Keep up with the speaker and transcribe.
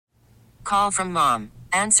Call from mom.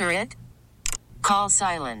 Answer it. Call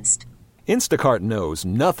silenced. Instacart knows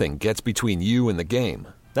nothing gets between you and the game.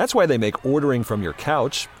 That's why they make ordering from your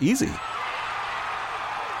couch easy.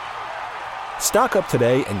 Stock up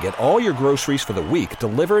today and get all your groceries for the week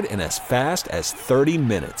delivered in as fast as 30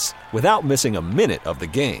 minutes without missing a minute of the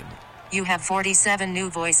game. You have 47 new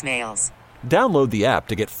voicemails. Download the app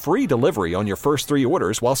to get free delivery on your first 3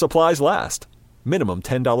 orders while supplies last. Minimum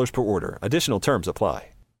 $10 per order. Additional terms apply.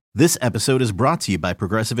 This episode is brought to you by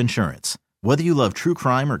Progressive Insurance. Whether you love true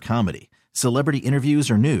crime or comedy, celebrity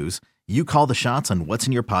interviews or news, you call the shots on what's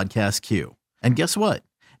in your podcast queue. And guess what?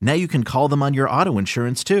 Now you can call them on your auto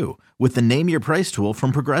insurance too with the Name Your Price tool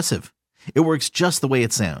from Progressive. It works just the way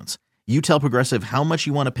it sounds. You tell Progressive how much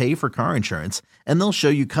you want to pay for car insurance, and they'll show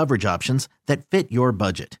you coverage options that fit your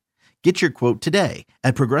budget. Get your quote today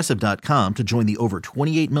at Progressive.com to join the over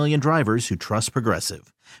 28 million drivers who trust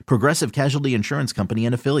Progressive. Progressive Casualty Insurance Company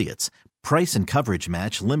and Affiliates. Price and coverage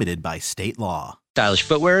match limited by state law. Stylish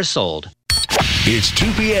footwear is sold. It's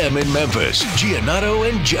 2 p.m. in Memphis. Giannotto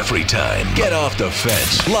and Jeffrey time. Get off the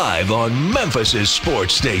fence. Live on Memphis'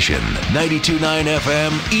 sports station. 92.9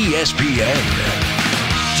 FM ESPN.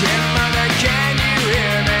 Mother, can you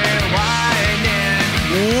hear me whining?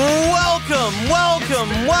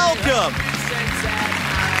 Welcome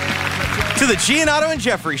to the Giannotto and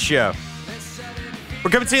Jeffrey Show. We're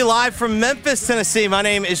coming to you live from Memphis, Tennessee. My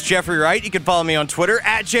name is Jeffrey Wright. You can follow me on Twitter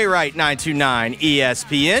at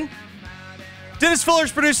JWright929ESPN. Dennis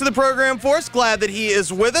Fuller's producing the program for us. Glad that he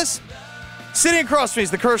is with us. Sitting across from me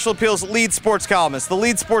is the Commercial Appeal's lead sports columnist. The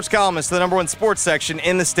lead sports columnist, the number one sports section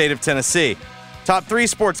in the state of Tennessee. Top 3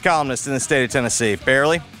 sports columnists in the state of Tennessee.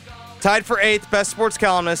 Barely. Tied for 8th best sports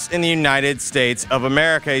columnist in the United States of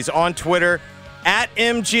America. He's on Twitter at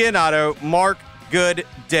MGiannotto. Mark, good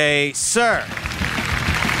day, sir.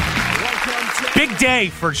 Big day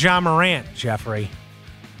for John Morant, Jeffrey.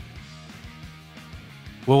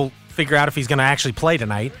 We'll figure out if he's going to actually play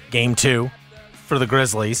tonight, Game 2, for the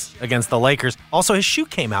Grizzlies against the Lakers. Also, his shoe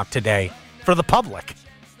came out today for the public.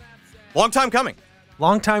 Long time coming.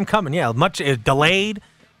 Yeah. Much delayed,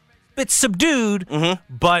 bit subdued,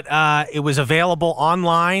 but it was available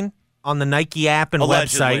online on the Nike app and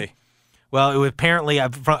Allegedly. website. Well, it was apparently,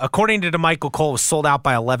 according to Michael Cole, it was sold out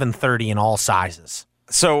by 11:30 in all sizes.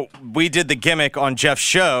 So we did the gimmick on Jeff's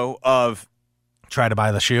show of try to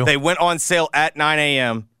buy the shoe. They went on sale at 9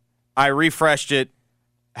 a.m. I refreshed it,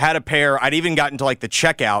 had a pair. I'd even gotten to like the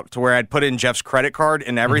checkout to where I'd put in Jeff's credit card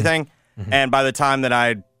and everything. Mm-hmm. And by the time that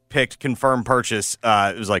I'd picked confirm purchase,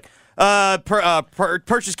 it was like,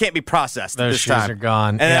 purchase can't be processed Those this shoes time. are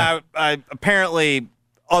gone. And yeah. I apparently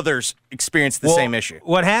others experienced the same issue.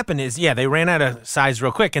 What happened is, they ran out of size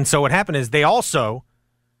real quick. And so what happened is they also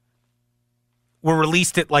were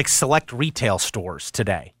released at like select retail stores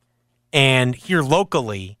today. And here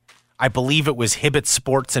locally, I believe it was Hibbett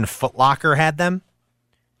Sports and Foot Locker had them.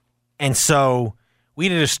 And so we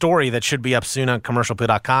did a story that should be up soon on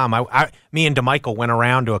commercialappeal.com. Me and DeMichael went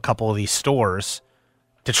around to a couple of these stores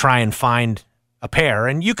to try and find a pair.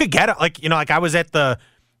 And you could get it. Like I was at the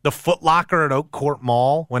Foot Locker at Oak Court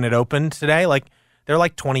Mall when it opened today. Like there were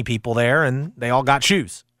like 20 people there and they all got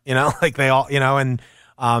shoes, like they all, and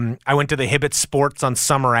I went to the Hibbett Sports on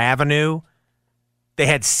Summer Avenue. They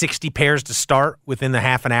had 60 pairs to start. Within the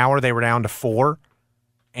half an hour, they were down to 4,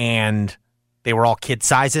 and they were all kid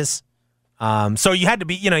sizes. So you had to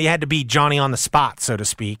be Johnny on the spot, so to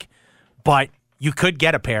speak. But you could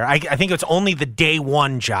get a pair. I think it's only the day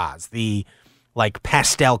one Jaws, the like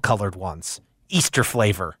pastel colored ones, Easter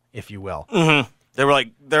flavor, if you will. Mm-hmm.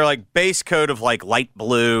 They're like base coat of like light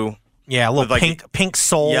blue. Yeah, a little pink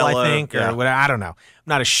sole, yellow, I think, or whatever. I don't know. I'm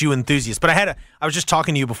not a shoe enthusiast, but I was just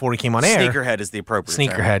talking to you before we came on air. Sneakerhead is the appropriate term.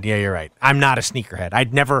 Sneakerhead, yeah, you're right. I'm not a sneakerhead. I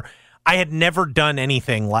had never done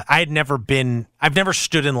anything like I've never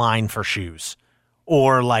stood in line for shoes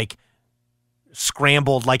or like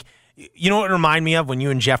scrambled. Like, you know what it reminded me of when you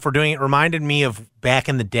and Jeff were doing it? It reminded me of back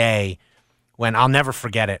in the day when I'll never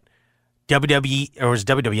forget it. WWE, or was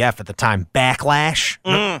WWF at the time, Backlash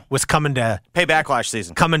was coming to pay Backlash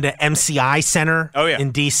season, coming to MCI Center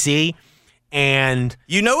in DC, and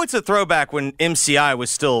it's a throwback when MCI was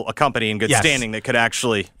still a company in good standing that could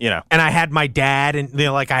actually, And I had my dad, and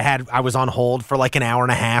I was on hold for like an hour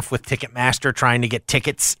and a half with Ticketmaster trying to get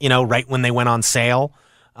tickets, right when they went on sale.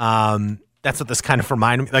 That's what this kind of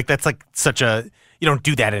reminded me. Like that's like such a you don't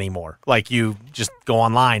do that anymore. Like you just go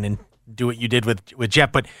online and do what you did with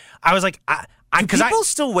Jeff. But I was like, people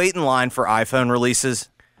still wait in line for iPhone releases?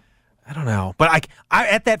 I don't know. But I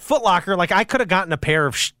at that Foot Locker, like I could have gotten a pair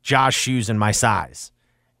of Ja's shoes in my size.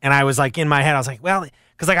 And I was like, in my head, I was like, well,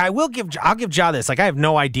 because like I'll give Ja this. Like I have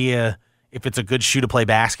no idea if it's a good shoe to play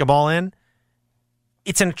basketball in,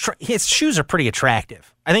 his shoes are pretty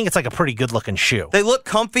attractive. I think it's like a pretty good-looking shoe. They look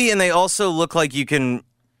comfy, and they also look like you can...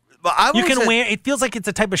 wear. It feels like it's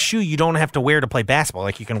a type of shoe you don't have to wear to play basketball.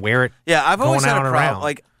 Like you can wear it. Yeah, I've always had a problem. Around.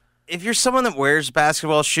 Like, if you're someone that wears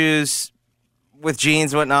basketball shoes with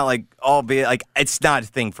jeans and whatnot, like, albeit, like, it's not a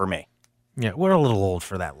thing for me. Yeah, we're a little old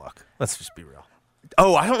for that look. Let's just be real.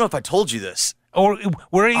 Oh, I don't know if I told you this. Or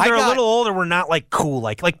we're either a little old or we're not like cool.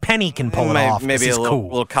 Like Penny can pull it off. Maybe a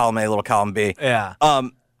little column A, little column B. Yeah.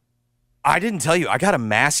 I didn't tell you. I got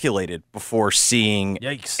emasculated before seeing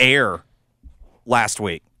Air last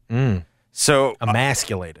week. So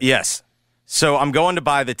emasculated. Yes. So I'm going to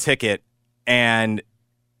buy the ticket, and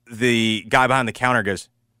the guy behind the counter goes,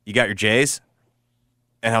 "You got your J's?"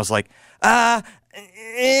 And I was like, my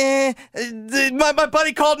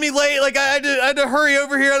buddy called me late. Like I had to hurry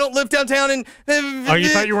over here. I don't live downtown. And you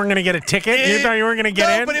thought you weren't going to get a ticket? You thought you weren't going to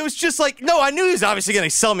get in? But it was just like, no, I knew he was obviously going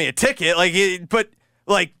to sell me a ticket. But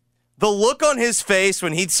the look on his face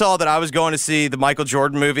when he saw that I was going to see the Michael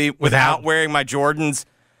Jordan movie without wearing my Jordans,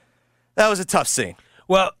 that was a tough scene.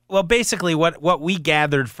 Well, basically what we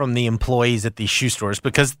gathered from the employees at these shoe stores,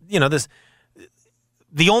 because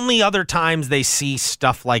the only other times they see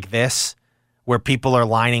stuff like this where people are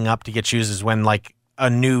lining up to get shoes is when like a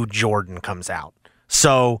new Jordan comes out.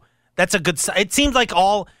 So that's a good sign. It seems like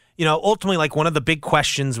ultimately like one of the big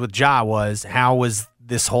questions with Ja was how was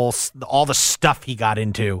this all the stuff he got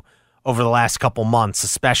into over the last couple months,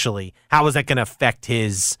 especially how is that going to affect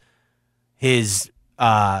his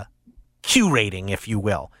Q rating, if you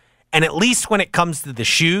will. And at least when it comes to the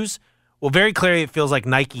shoes, well, very clearly it feels like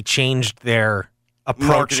Nike changed their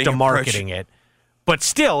approach to marketing it. But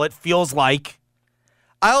still, it feels like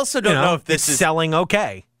I also don't know if this is selling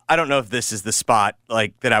okay. I don't know if this is the spot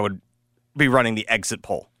like that I would be running the exit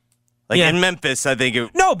poll. Like in Memphis, I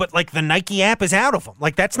think no, but like the Nike app is out of them.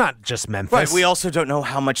 Like that's not just Memphis. Right. We also don't know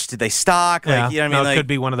how much did they stock. Like, you know what I mean? It could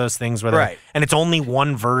be one of those things where and it's only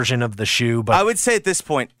one version of the shoe. But I would say at this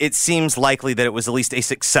point, it seems likely that it was at least a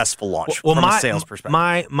successful launch from a sales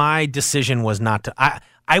perspective. My decision was not to.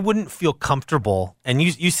 I wouldn't feel comfortable, and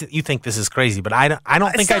you think this is crazy, but I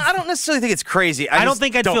don't think I don't necessarily think it's crazy. I don't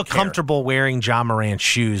think I'd feel comfortable wearing Ja Morant's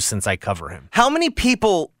shoes since I cover him. How many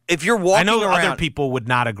people, if you're walking around... I know other people would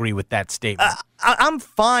not agree with that statement. I'm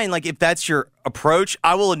fine, like if that's your approach.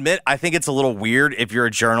 I will admit, I think it's a little weird if you're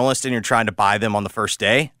a journalist and you're trying to buy them on the first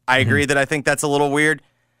day. I agree that I think that's a little weird,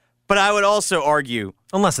 but I would also argue...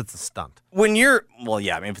 Unless it's a stunt. When you're... Well,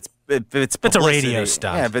 yeah, I mean, if it's a radio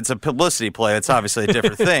stunt. Yeah, if it's a publicity play, it's obviously a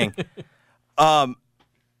different thing. I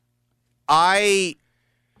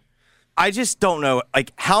just don't know,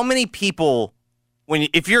 like, how many people,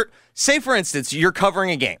 if you're, say, for instance, you're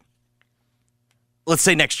covering a game. Let's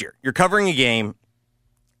say next year. You're covering a game,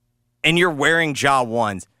 and you're wearing Ja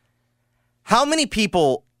ones. How many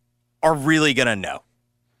people are really going to know?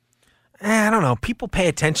 I don't know. People pay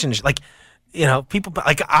attention. Like... people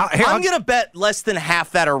like I'm going to bet less than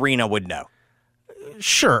half that arena would know.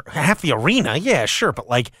 Sure, half the arena, yeah, sure, but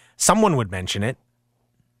like someone would mention it.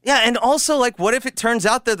 Yeah, and also like, what if it turns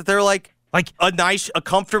out that they're like a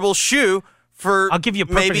comfortable shoe for I'll give you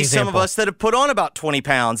a maybe example. Some of us that have put on about 20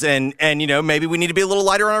 pounds, and maybe we need to be a little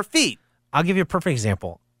lighter on our feet. I'll give you a perfect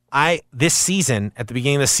example. This season, at the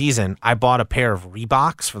beginning of the season, I bought a pair of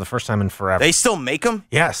Reeboks for the first time in forever. They still make them?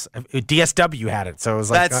 Yes. DSW had it, so it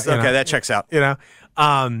was like... That's okay, that checks out.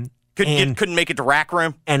 Couldn't make it to Rack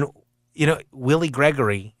Room? And, Willie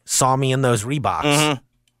Gregory saw me in those Reeboks. Mm-hmm.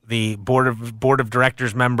 The board of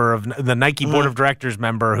directors member of... The Nike board of directors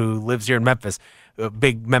member who lives here in Memphis, a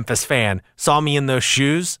big Memphis fan, saw me in those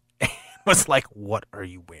shoes... was like, what are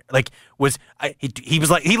you wearing? Like, he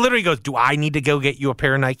was like, he literally goes, do I need to go get you a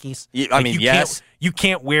pair of Nikes? I mean, yes. You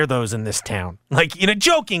can't wear those in this town. Like,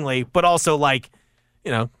 jokingly, but also like,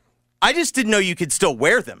 I just didn't know you could still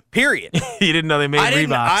wear them, period. You didn't know they made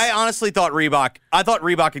Reeboks. I honestly thought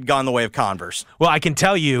Reebok had gone the way of Converse. Well, I can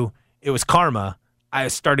tell you, it was karma. I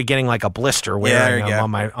started getting like a blister wearing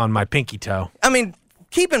them on my pinky toe. I mean,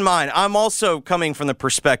 keep in mind, I'm also coming from the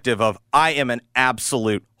perspective of I am an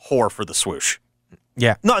absolute whore for the swoosh.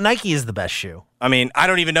 Yeah. No, Nike is the best shoe. I mean, I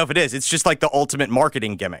don't even know if it is. It's just like the ultimate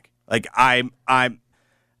marketing gimmick. Like I'm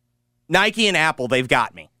Nike and Apple, they've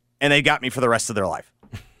got me. And they've got me for the rest of their life.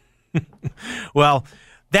 Well,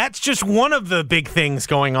 that's just one of the big things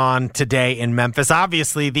going on today in Memphis.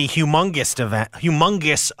 Obviously, the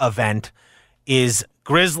humongous event is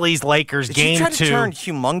Grizzlies Lakers game 2. Did you try to turn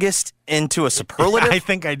humongous into a superlative? I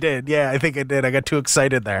think I did. Yeah, I think I did. I got too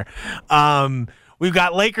excited there. We've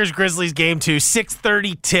got Lakers Grizzlies game 2,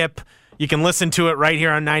 6:30 tip. You can listen to it right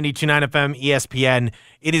here on 92.9 FM ESPN.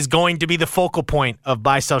 It is going to be the focal point of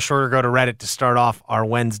Buy, Sell, Short, or Go to Reddit to start off our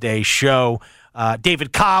Wednesday show.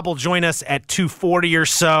 David Cobb will join us at 2:40 or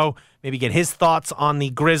so. Maybe get his thoughts on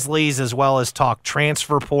the Grizzlies as well as talk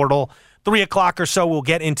transfer portal. 3 o'clock or so, we'll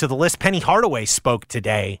get into the list. Penny Hardaway spoke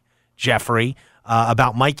today, Jeffrey,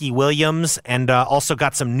 about Mikey Williams, and also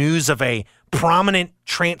got some news of a prominent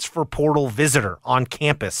transfer portal visitor on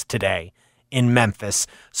campus today in Memphis.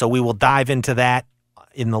 So we will dive into that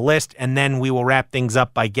in the list, and then we will wrap things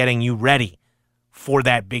up by getting you ready for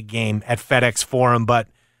that big game at FedEx Forum. But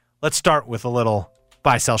let's start with a little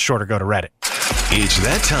Buy, Sell, Short, or Go to Reddit. It's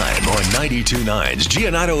that time on 92.9's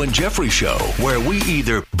Giannato and Jeffrey Show, where we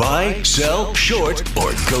either buy, sell, short,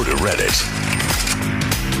 or go to Reddit.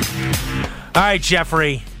 All right,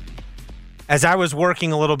 Jeffrey. As I was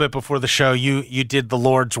working a little bit before the show, you did the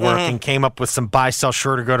Lord's work and came up with some Buy, Sell,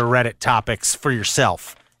 Short, or Go to Reddit topics for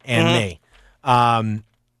yourself and me. And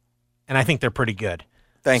I think they're pretty good.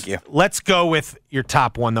 Thank you. Let's go with your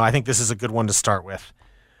top one, though. I think this is a good one to start with.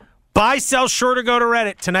 Buy, Sell, Short, or Go to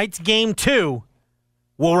Reddit. Tonight's Game 2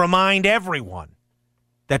 will remind everyone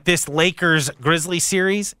that this Lakers-Grizzlies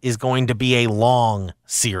series is going to be a long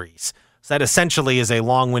series. So that essentially is a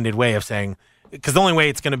long-winded way of saying, because the only way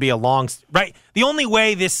it's going to be a long, right? The only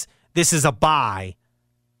way this is a buy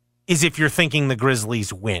is if you're thinking the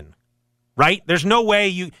Grizzlies win, right? There's no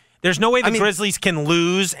way the Grizzlies can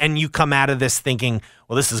lose and you come out of this thinking,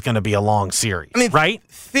 well, this is going to be a long series, right?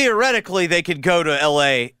 Theoretically, they could go to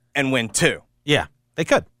L.A. and win 2. Yeah, they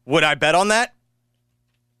could. Would I bet on that?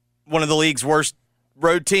 One of the league's worst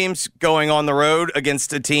road teams going on the road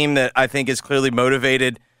against a team that I think is clearly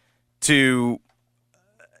motivated to.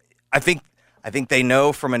 I think they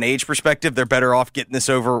know from an age perspective they're better off getting this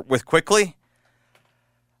over with quickly.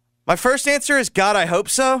 My first answer is God, I hope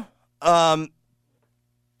so.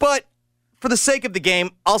 But for the sake of the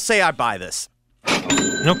game, I'll say I buy this.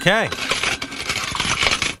 Okay.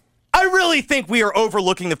 I really think we are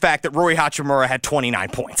overlooking the fact that Rui Hachimura had 29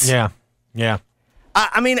 points. Yeah.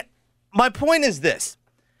 I mean, my point is this.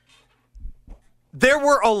 There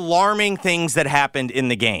were alarming things that happened in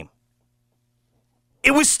the game.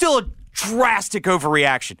 It was still a drastic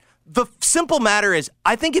overreaction. The simple matter is,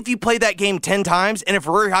 I think if you play that game 10 times, and if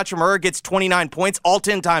Rui Hachimura gets 29 points, all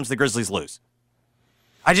 10 times the Grizzlies lose.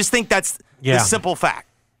 I just think that's the simple fact.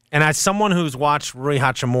 And as someone who's watched Rui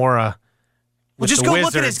Hachimura with just the go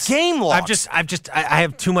Wizards, look at his game logs. I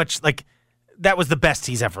have too much, that was the best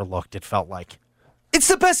he's ever looked, it felt like. It's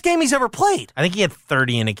the best game he's ever played. I think he had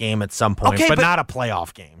 30 in a game at some point, but not a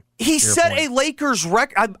playoff game. He set a Lakers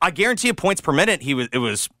record. I guarantee you points per minute, it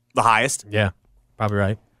was the highest. Yeah, probably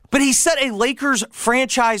right. But he set a Lakers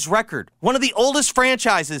franchise record, one of the oldest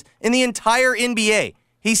franchises in the entire NBA.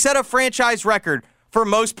 He set a franchise record for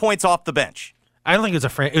most points off the bench. I don't think it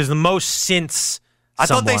was it was the most since I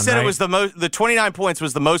thought they said it was the most. The 29 points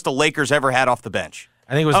was the most the Lakers ever had off the bench.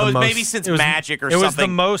 I think it was the most. Maybe since Magic or something. It was the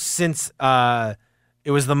most since. It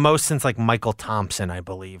was the most since Michael Thompson, I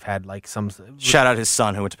believe, had some. Shout out his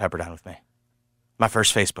son who went to Pepperdine with me. My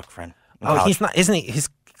first Facebook friend. He's not, isn't he?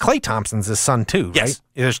 Klay Thompson's his son too, right? Yes.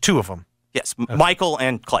 There's 2 of them. Yes, okay. Michael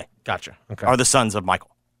and Klay. Gotcha. Okay. Are the sons of Michael.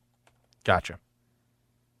 Gotcha.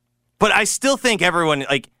 But I still think everyone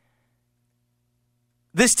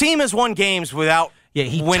this team has won games without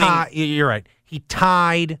winning. You're right. He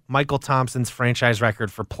tied Michael Thompson's franchise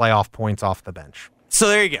record for playoff points off the bench. So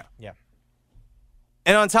there you go. Yeah.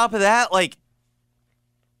 And on top of that,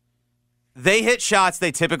 they hit shots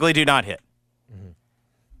they typically do not hit. Mm-hmm.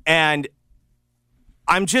 And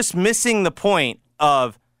I'm just missing the point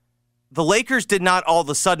of the Lakers did not all of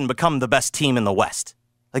a sudden become the best team in the West.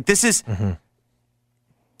 This is... Mm-hmm.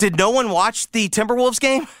 Did no one watch the Timberwolves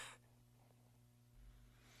game?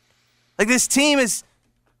 This team is...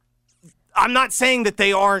 I'm not saying that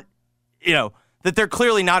they aren't, that they're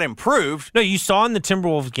clearly not improved. No, you saw in the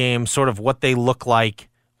Timberwolves game sort of what they look like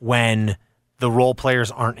when the role players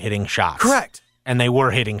aren't hitting shots. Correct. And they were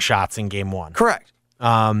hitting shots in game 1. Correct.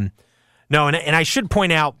 No, and I should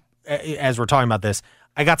point out, as we're talking about this,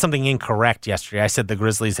 I got something incorrect yesterday. I said the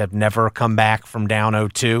Grizzlies have never come back from down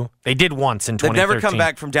 0-2. They did once in 2013. They've never come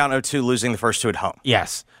back from down 0-2, losing the first 2 at home.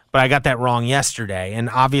 Yes, but I got that wrong yesterday, and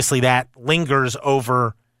obviously that lingers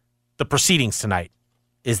over the proceedings tonight,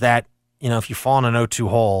 is that, if you fall in an 0-2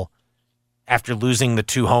 hole after losing the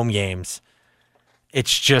 2 home games,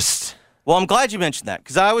 it's just... Well, I'm glad you mentioned that,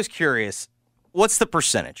 because I was curious. What's the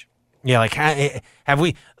percentage? Yeah, have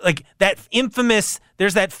we, that infamous,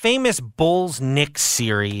 there's that famous Bulls-Knicks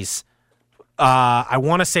series, I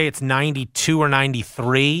want to say it's 92 or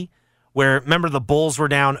 93, where remember the Bulls were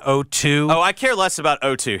down 0-2. Oh, I care less about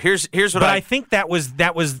 0-2. Here's what But I think that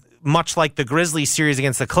was much like the Grizzlies series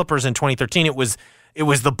against the Clippers in 2013. It was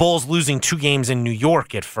the Bulls losing 2 games in New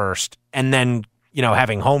York at first, and then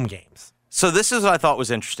having home games. So this is what I thought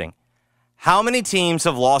was interesting. How many teams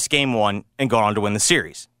have lost game 1 and gone on to win the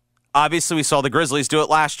series? Obviously, we saw the Grizzlies do it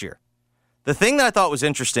last year. The thing that I thought was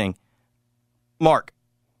interesting, Mark,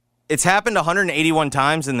 it's happened 181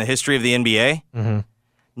 times in the history of the NBA. Mm-hmm.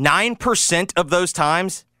 9% of those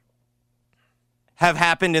times have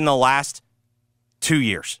happened in the last 2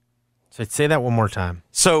 years. So say that one more time.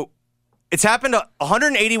 So it's happened to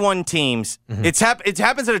 181 teams. Mm-hmm. It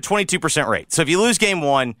happens at a 22% rate. So if you lose game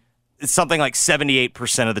 1, it's something like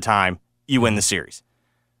 78% of the time you win the series,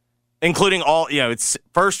 including all, it's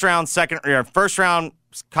first round, first round,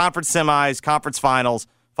 conference semis, conference finals.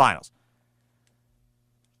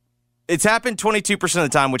 It's happened 22% of the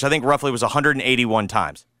time, which I think roughly was 181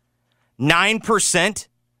 times. 9%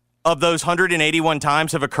 of those 181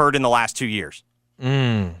 times have occurred in the last 2 years.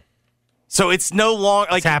 So it's no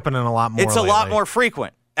longer it's happening a lot more. It's a lot more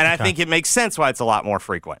frequent, and I think it makes sense why it's a lot more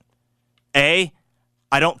frequent. I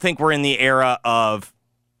don't think we're in the era of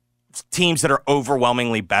teams that are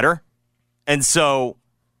overwhelmingly better, and so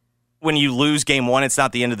when you lose game 1, it's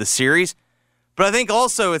not the end of the series. But I think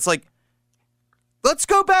also it's like, let's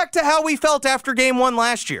go back to how we felt after game 1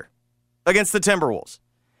 last year against the Timberwolves.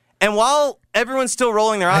 And while everyone's still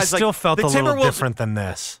rolling their eyes, I still felt the a little Timberwolves, different than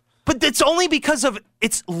this. But it's only because of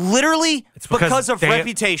because of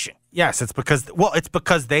reputation. Yes, it's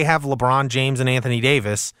because they have LeBron James and Anthony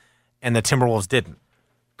Davis, and the Timberwolves didn't.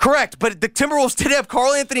 Correct, but the Timberwolves did have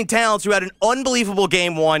Karl Anthony Towns, who had an unbelievable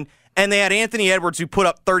game 1, and they had Anthony Edwards, who put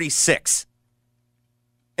up 36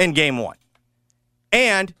 in game 1.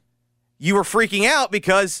 And you were freaking out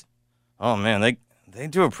because, oh man, they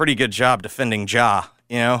do a pretty good job defending Ja.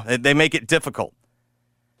 They make it difficult.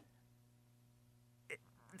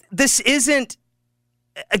 This isn't,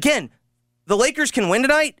 again, the Lakers can win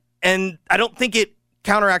tonight, and I don't think it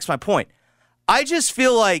counteracts my point. I just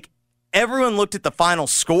feel like everyone looked at the final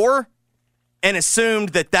score and assumed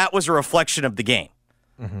that was a reflection of the game.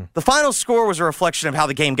 Mm-hmm. The final score was a reflection of how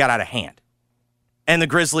the game got out of hand. And the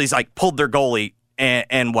Grizzlies pulled their goalie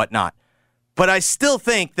and whatnot. But I still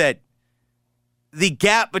think that the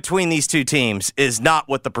gap between these two teams is not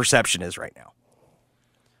what the perception is right now.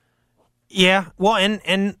 Yeah, well,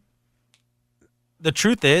 and the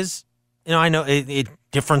truth is, I know it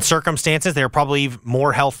different circumstances. They were probably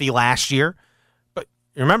more healthy last year. But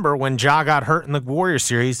remember, when Ja got hurt in the Warriors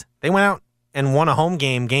series, they went out and won a home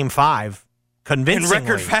game, Game 5, convincingly. In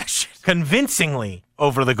record fashion. Convincingly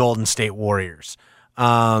over the Golden State Warriors.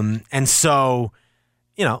 And so,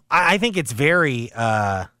 I think it's very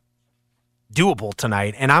doable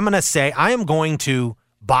tonight. And I'm going to say I am going to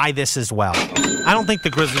buy this as well. I don't think the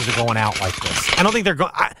Grizzlies are going out like this. I don't think they're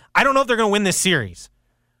going. I don't know if they're going to win this series,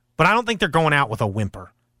 but I don't think they're going out with a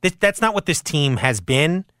whimper. That's not what this team has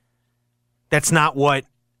been. That's not what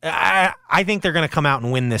I think they're going to come out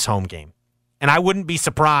and win this home game. And I wouldn't be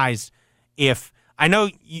surprised if I know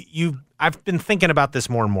I've been thinking about this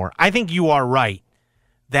more and more. I think you are right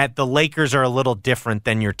that the Lakers are a little different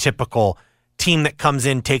than your typical team that comes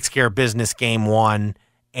in, takes care of business game 1,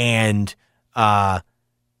 and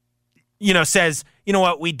says,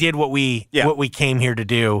 what, we did what we came here to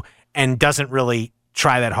do, and doesn't really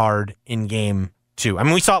try that hard in game 2. I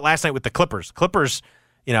mean, we saw it last night with the Clippers. Clippers,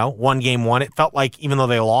 won game 1. It felt like even though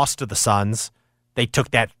they lost to the Suns, they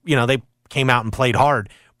took that, they came out and played hard.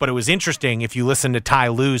 But it was interesting if you listen to Ty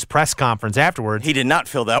Lue's press conference afterwards. He did not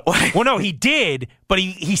feel that way. Well, no, he did, but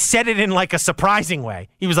he said it in a surprising way.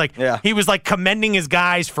 He was commending his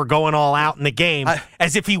guys for going all out in the game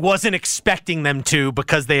as if he wasn't expecting them to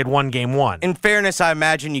because they had won game 1. In fairness, I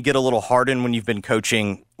imagine you get a little hardened when you've been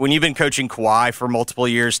coaching Kawhi for multiple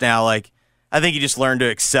years now. I think you just learn to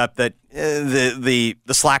accept that the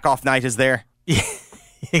slack off night is there.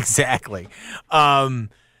 Exactly. But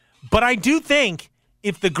I do think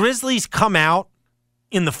if the Grizzlies come out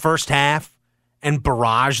in the first half and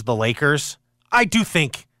barrage the Lakers, I do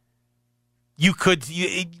think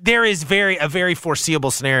there is a very foreseeable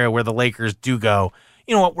scenario where the Lakers do go,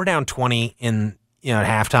 you know what, we're down 20 at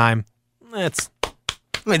halftime. Let's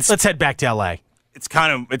head back to LA.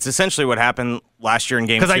 It's essentially what happened last year in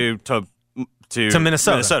game 2 to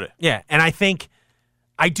Minnesota. Yeah, and I think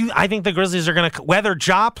the Grizzlies are going to, whether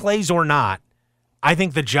Ja plays or not, I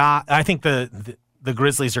think the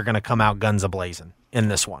Grizzlies are going to come out guns a-blazing in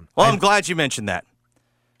this one. Well, I'm glad you mentioned that.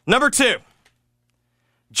 Number 2,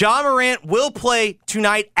 Ja Morant will play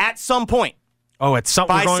tonight at some point. Oh, at some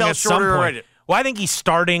Buy, we're going sell, at some shorter, point. Well, I think he's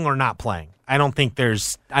starting or not playing. I don't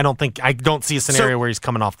see a scenario where he's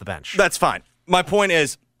coming off the bench. That's fine. My point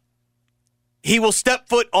is, he will step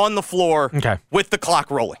foot on the floor with the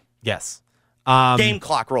clock rolling. Yes. Game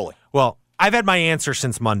clock rolling. Well, I've had my answer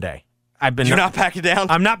since Monday. You're not backing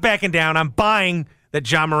down? I'm not backing down. I'm buying that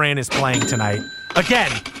Ja Morant is playing tonight.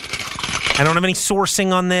 Again, I don't have any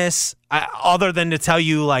sourcing on this other than to tell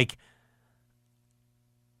you, like,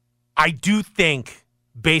 I do think,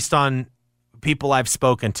 based on people I've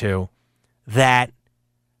spoken to, that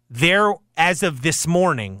there, as of this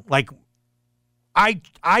morning, like,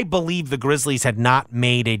 I believe the Grizzlies had not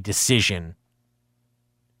made a decision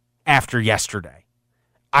after yesterday.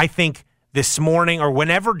 I think this morning, or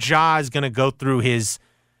whenever Ja is going to go through his,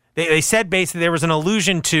 they said basically there was an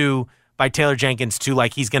allusion to, by Taylor Jenkins, to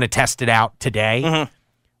like he's going to test it out today. Mm-hmm.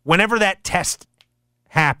 Whenever that test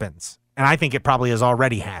happens, and I think it probably has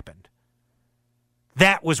already happened,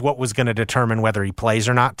 that was what was going to determine whether he plays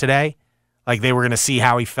or not today. Like they were going to see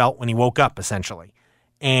how he felt when he woke up, essentially.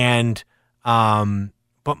 And,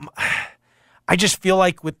 but I just feel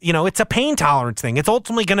like it's a pain tolerance thing. It's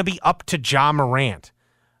ultimately going to be up to Ja Morant.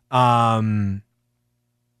 And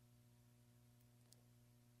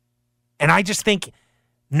I just think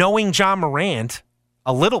knowing Ja Morant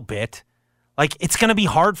a little bit, like it's going to be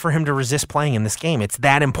hard for him to resist playing in this game. It's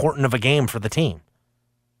that important of a game for the team.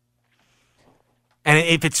 And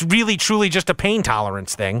if it's really, truly just a pain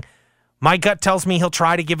tolerance thing, my gut tells me he'll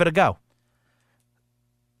try to give it a go.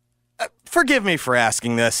 Forgive me for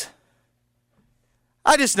asking this.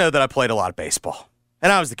 I just know that I played a lot of baseball,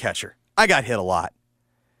 and I was the catcher. I got hit a lot.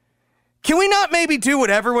 Can we not maybe do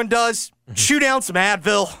what everyone does? Mm-hmm. Shoot down some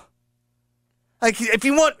Advil? Like, if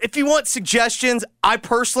you want suggestions, I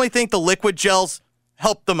personally think the liquid gels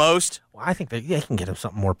help the most. Well, I think they can get him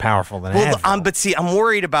something more powerful than Advil. But see, I'm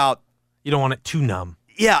worried about... You don't want it too numb.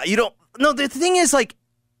 Yeah, you don't... No, the thing is, like,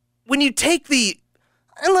 when you take the...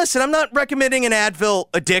 And listen, I'm not recommending an Advil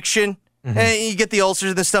addiction. Mm-hmm. And you get the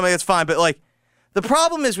ulcers in the stomach, that's fine. But, like, the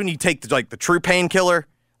problem is when you take, the true painkiller,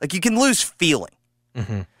 like, you can lose feeling.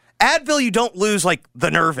 Mm-hmm. Advil, you don't lose, like,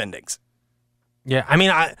 the nerve endings. Yeah, I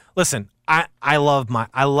mean, I love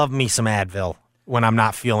me some Advil when I'm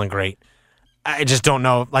not feeling great. I just don't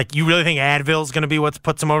know. Like, you really think Advil is going to be what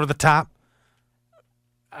puts him over the top?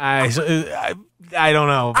 I don't know. I don't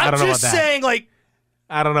know about that. I'm just saying, like...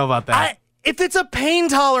 I don't know about that. If it's a pain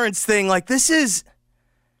tolerance thing, like, this is...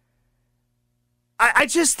 I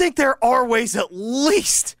just think there are ways at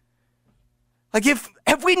least... Like,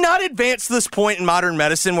 have we not advanced to this point in modern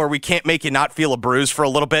medicine where we can't make you not feel a bruise for a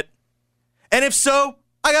little bit? And if so,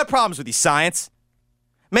 I got problems with you, science.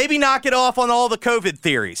 Maybe knock it off on all the COVID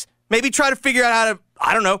theories. Maybe try to figure out how to,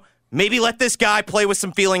 I don't know, maybe let this guy play with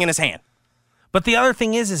some feeling in his hand. But the other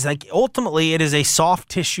thing is like, ultimately, it is a soft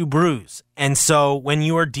tissue bruise. And so when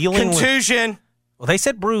you are dealing with... Contusion. Well, they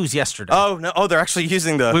said bruise yesterday. Oh, no. Oh, they're actually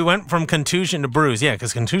using the... We went from contusion to bruise. Yeah,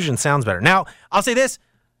 because contusion sounds better. Now, I'll say this.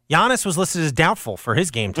 Giannis was listed as doubtful for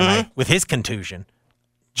his game tonight with his contusion.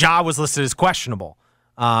 Ja was listed as questionable.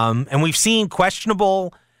 And we've seen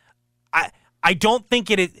questionable. I don't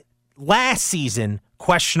think it is. Last season,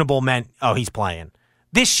 questionable meant, oh, he's playing.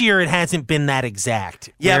 This year, it hasn't been that exact.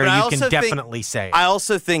 Yeah, where but you can definitely say it. I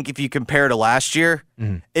also think if you compare to last year,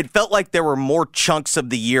 it felt like there were more chunks of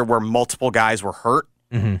the year where multiple guys were hurt.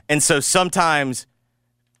 Mm-hmm. And so sometimes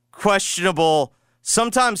questionable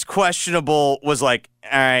was like,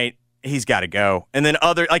 all right, he's got to go. And then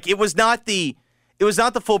it was not the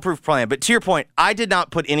foolproof plan. But to your point, I did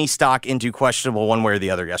not put any stock into questionable one way or the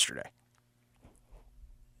other yesterday.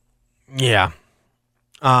 Yeah.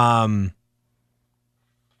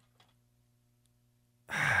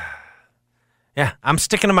 Yeah, I'm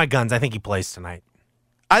sticking to my guns. I think he plays tonight.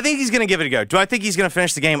 I think he's going to give it a go. Do I think he's going to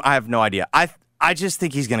finish the game? I have no idea. I just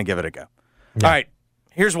think he's going to give it a go. Yeah. All right,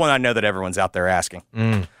 here's one I know that everyone's out there asking.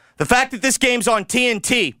 The fact that this game's on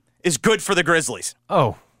TNT is good for the Grizzlies.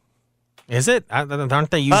 Oh, is it?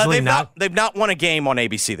 Aren't they usually They've not won a game on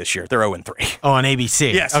ABC this year. They're 0-3. Oh, on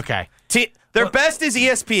ABC? Yes. Okay. Their best is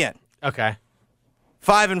ESPN. Okay.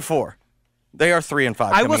 5-4. They are 3-5.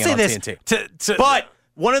 I will say this. TNT. But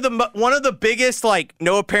one of the biggest, like,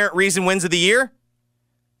 no apparent reason wins of the year,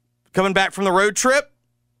 coming back from the road trip,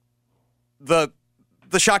 the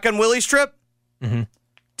Shotgun Willie's trip,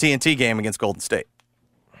 TNT game against Golden State.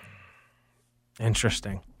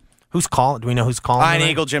 Interesting. Who's calling? Do we know who's calling? Iron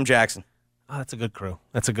Eagle, Jim Jackson. Oh, that's a good crew.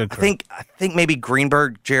 I think maybe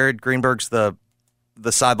Jared Greenberg's the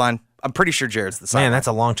sideline. I'm pretty sure Jared's the sideline. Man, that's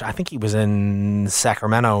a long time. I think he was in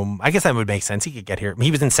Sacramento. I guess that would make sense. He could get here.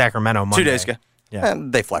 He was in Sacramento Monday. 2 days ago. Yeah.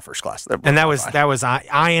 And they fly first class. And that was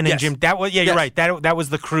Ian and Jim. That was you're right. That was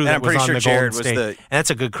the crew that was on the Golden State. And that's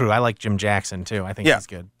a good crew. I like Jim Jackson too. I think he's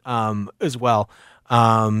good as well.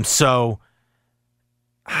 So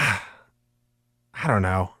I don't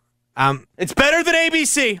know. It's better than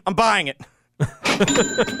ABC. I'm buying it.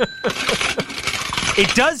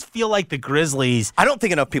 It does feel like the Grizzlies. I don't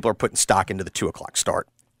think enough people are putting stock into the 2:00 start.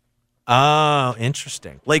 Oh,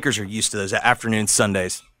 interesting. Lakers are used to those afternoon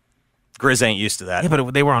Sundays. Grizz ain't used to that. Yeah,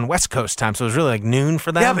 but they were on West Coast time, so it was really like noon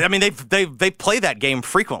for them. Yeah, but I mean they play that game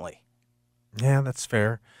frequently. Yeah, that's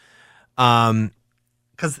fair.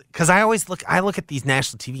 Because I look at these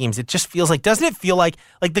national TV games. It just feels like, doesn't it feel like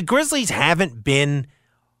the Grizzlies haven't been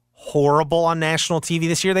horrible on national TV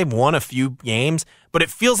this year? They've won a few games, but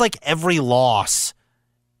it feels like every loss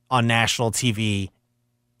on national TV,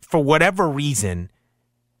 for whatever reason,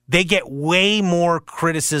 they get way more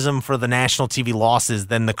criticism for the national TV losses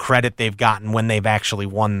than the credit they've gotten when they've actually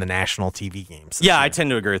won the national TV games. Yeah, I tend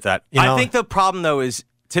to agree with that. I think the problem, though, is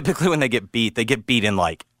typically when they get beat in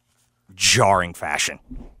like jarring fashion.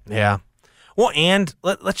 Yeah. Well, and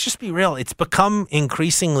let's just be real. It's become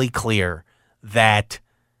increasingly clear that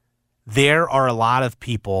there are a lot of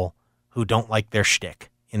people who don't like their shtick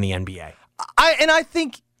in the NBA.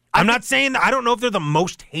 I'm not saying that. I don't know if they're the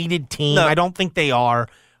most hated team. No. I don't think they are.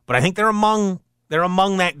 But I think they're among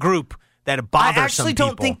that group that bothers some people. I actually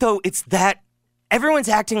don't think, though, it's that everyone's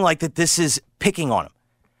acting like that this is picking on them.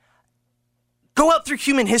 Go out through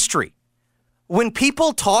human history. When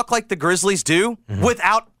people talk like the Grizzlies do,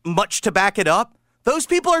 without much to back it up, those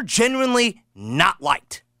people are genuinely not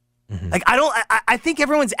liked. Like, I think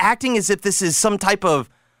everyone's acting as if this is some type of,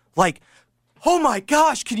 like, oh my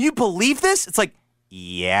gosh, can you believe this? It's like,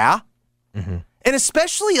 yeah. And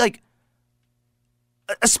especially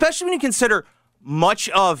when you consider much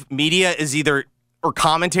of media is or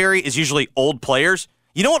commentary is usually old players.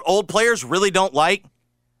 You know what old players really don't like?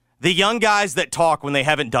 The young guys that talk when they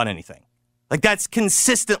haven't done anything. Like, that's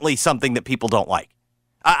consistently something that people don't like.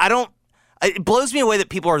 It blows me away that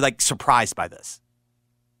people are, like, surprised by this.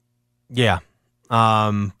 Yeah.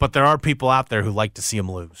 But there are people out there who like to see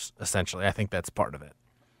them lose, essentially. I think that's part of it.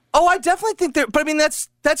 Oh, I definitely think but I mean, that's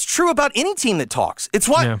true about any team that talks. It's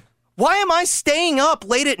why... Yeah. Why am I staying up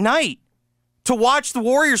late at night to watch the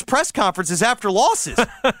Warriors press conferences after losses?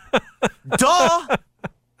 Duh.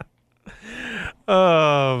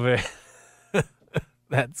 Oh, man.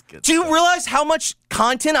 That's good. Do you realize how much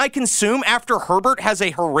content I consume after Herbert has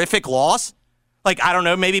a horrific loss? Like, I don't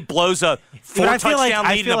know, maybe blows a 4-touchdown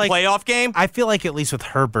lead in a playoff game? I feel like, at least with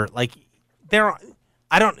Herbert, like,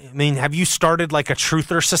 have you started like a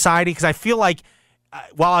truther society? Because I feel like,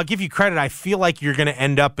 while I'll give you credit, I feel like you're going to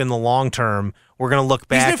end up in the long term. We're going to look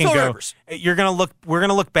back and go. We're going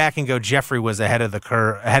to look back and go. Jeffrey was ahead of the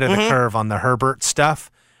curve on the Herbert stuff.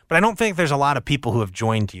 But I don't think there's a lot of people who have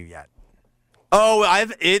joined you yet. Oh,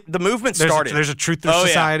 the movement started. There's a Truther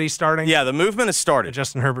Society starting. Yeah, the movement has started. The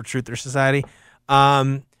Justin Herbert Truther Society.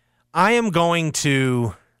 I am going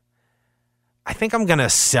to. I think I'm going to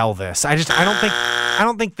sell this. I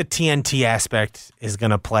don't think the TNT aspect is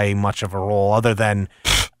going to play much of a role other than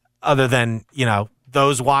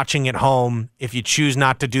those watching at home. If you choose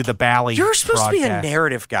not to do the Bally, you're supposed broadcast. to be a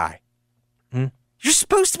narrative guy. You're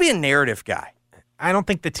supposed to be a narrative guy. I don't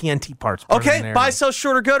think the TNT part's okay. Buy, sell,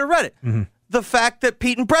 short, or go to Reddit. The fact that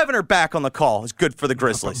Pete and Brevin are back on the call is good for the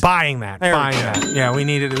Grizzlies. Buying that. Yeah, we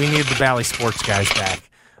needed the Bally Sports guys back.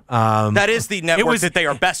 That is the network that they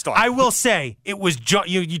are best on. I will say, it was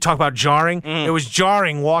you talk about jarring. It was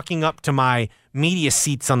jarring walking up to my media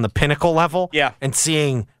seats on the Pinnacle level and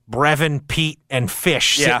seeing Brevin, Pete, and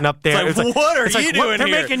Fish sitting up there. It's like, what are you doing They're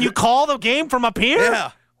here? making you call the game from up here?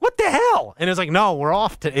 Yeah. What the hell? And it was like, no, we're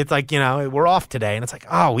off. It's like, we're off today. And it's like,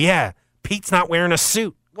 oh, yeah, Pete's not wearing a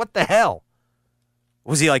suit. What the hell?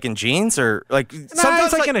 Was he like in jeans or like? No, he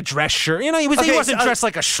was like in a dress shirt. He wasn't dressed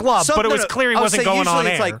like a schlub, but it was clear he wasn't going on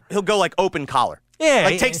air. It's like he'll go like open collar. Yeah,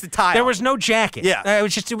 like takes the tie. There off. was no jacket. Yeah, it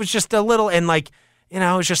was just a little, and like it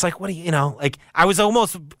was just like, what do you like? I was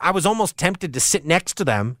almost tempted to sit next to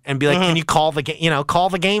them and be like, can you call the game? Call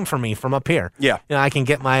the game for me from up here. Yeah, I can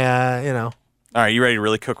get my All right, you ready to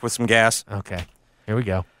really cook with some gas? Okay, here we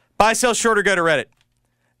go. Buy, sell, short, or go to Reddit.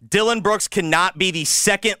 Dylan Brooks cannot be the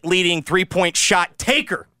second leading 3-point shot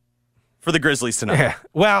taker for the Grizzlies tonight. Yeah.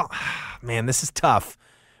 Well, man, this is tough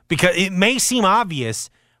because it may seem obvious,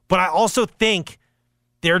 but I also think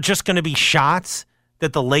they're just going to be shots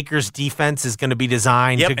that the Lakers defense is going to be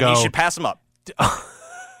designed to go. And you should pass them up.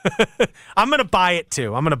 I'm going to buy it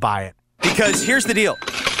too. I'm going to buy it. Because here's the deal.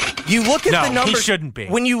 You look at the numbers. He shouldn't be.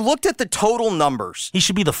 When you looked at the total numbers, He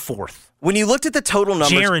should be the fourth. when you looked at the total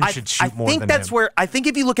numbers, Jaren should shoot more than him. I think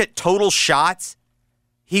if you look at total shots,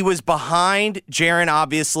 he was behind Jaren,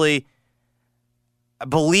 obviously. I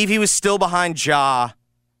believe he was still behind Ja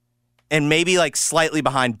and maybe like slightly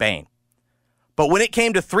behind Bane. But when it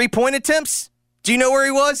came to three-point attempts, do you know where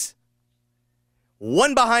he was?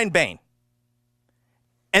 One behind Bane.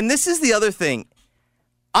 And this is the other thing.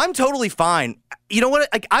 I'm totally fine. You know what?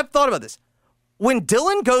 I've thought about this. When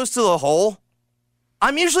Dylan goes to the hole,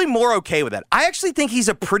 I'm usually more okay with that. I actually think he's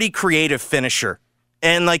a pretty creative finisher.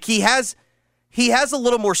 And like he has a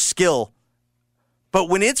little more skill. But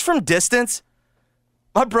when it's from distance,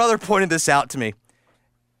 my brother pointed this out to me.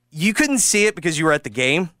 You couldn't see it because you were at the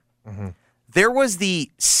game. Mm-hmm. There was the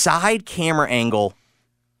side camera angle,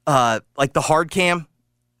 like the hard cam.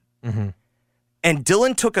 Mm-hmm. And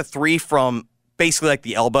Dylan took a three from basically like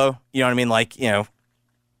the elbow. You know what I mean? Like, you know,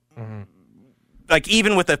 like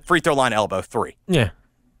even with a free throw line elbow, three. Yeah.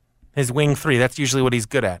 His wing three. That's usually what he's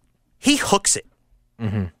good at. He hooks it.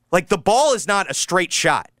 Mm-hmm. Like the ball is not a straight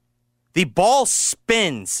shot. The ball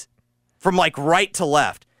spins from like right to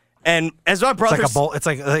left. And as my brother, it's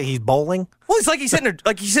like he's bowling. Well, it's like he's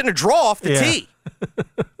hitting a draw off the tee.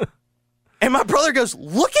 And my brother goes,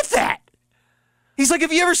 "Look at that." He's like,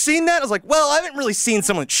 "Have you ever seen that?" I was like, "Well, I haven't really seen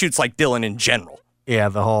someone that shoots like Dylan in general." Yeah,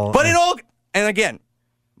 the whole. But and again,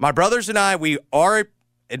 my brothers and I, we are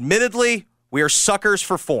suckers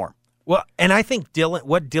for form. Well, and I think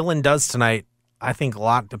what Dylan does tonight, I think a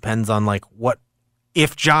lot depends on like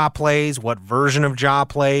if Ja plays, what version of Ja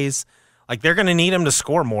plays. Like, they're going to need him to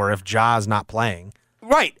score more if Ja's not playing.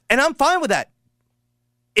 Right, and I'm fine with that.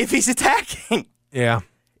 If he's attacking. Yeah.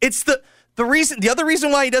 It's the other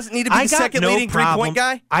reason why he doesn't need to be the second leading three-point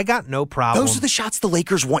guy. I got no problem. Those are the shots the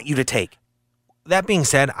Lakers want you to take. That being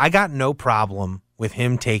said, I got no problem with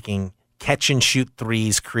him taking catch-and-shoot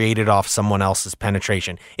threes created off someone else's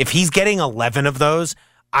penetration. If he's getting 11 of those,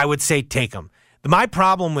 I would say take them. My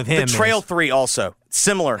problem with him the trail three also.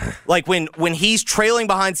 Similar. Like when he's trailing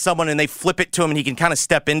behind someone and they flip it to him and he can kind of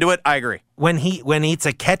step into it, I agree. When it's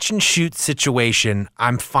a catch-and-shoot situation,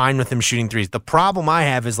 I'm fine with him shooting threes. The problem I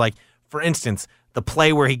have is, like, for instance, the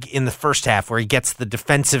play where in the first half where he gets the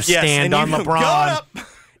defensive stand on LeBron.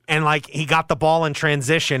 And, like, he got the ball in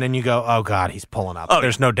transition, and you go, oh, God, he's pulling up.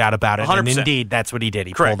 There's no doubt about it. 100%. And indeed, that's what he did.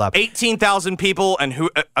 He Correct. pulled up. 18,000 people, and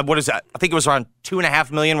what is that? I think it was around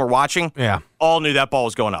 2.5 million were watching. Yeah. All knew that ball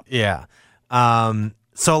was going up. Yeah.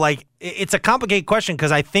 So, like, it's a complicated question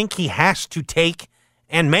because I think he has to take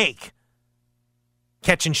and make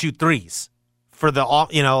catch-and-shoot threes for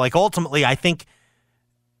ultimately, I think,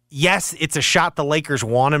 yes, it's a shot the Lakers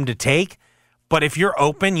want him to take, but if you're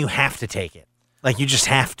open, you have to take it. Like, you just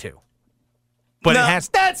have to. But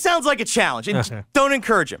that sounds like a challenge. And don't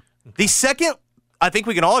encourage him. The second, I think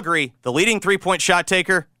we can all agree, the leading three-point shot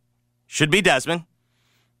taker should be Desmond.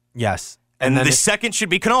 Yes. And then the second should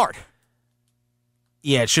be Kennard.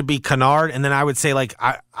 Yeah, it should be Kennard. And then I would say, like,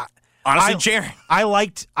 honestly, Jaren.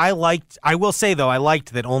 I will say, though, I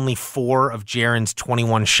liked that only 4 of Jaren's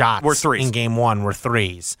 21 shots were threes. In game 1 were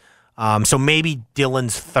threes. So maybe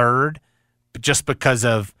Dylan's third, just because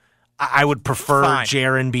of I would prefer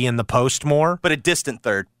Jaren be in the post more. But a distant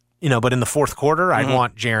third. But in the fourth quarter, I'd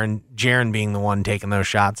want Jaren being the one taking those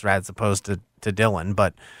shots as opposed to Dylan.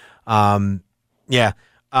 But, yeah.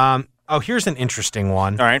 Here's an interesting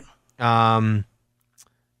one. All right.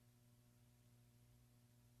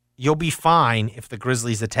 You'll be fine if the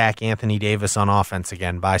Grizzlies attack Anthony Davis on offense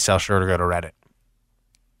again. Buy, sell, short, or go to Reddit.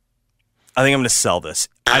 I think I'm going to sell this.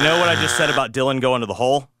 I know what I just said about Dylan going to the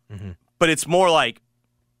hole, but it's more like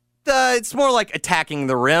attacking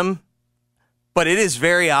the rim. But it is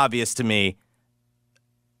very obvious to me.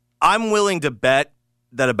 I'm willing to bet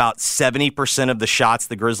that about 70% of the shots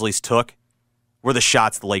the Grizzlies took were the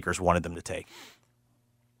shots the Lakers wanted them to take.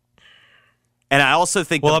 And I also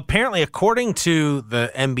think... Well, apparently, according to the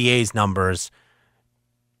NBA's numbers,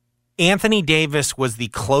 Anthony Davis was the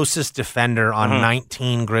closest defender on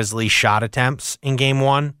 19 Grizzlies shot attempts in Game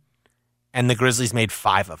 1, and the Grizzlies made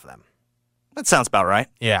 5 of them. That sounds about right.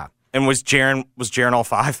 Yeah. And was Jaren all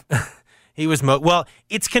 5? He was... Well,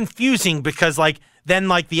 it's confusing because, the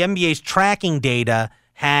NBA's tracking data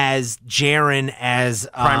has Jaren as...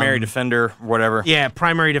 primary defender, whatever. Yeah,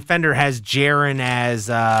 primary defender has Jaren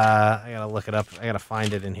as... I got to look it up. I got to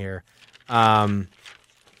find it in here. I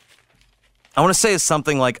want to say it's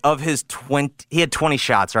something like of his 20... He had 20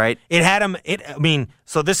 shots, right? It had him...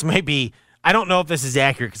 So this may be... I don't know if this is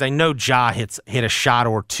accurate because I know Ja hit a shot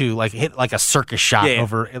or two, hit a circus shot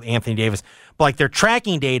over Anthony Davis. But their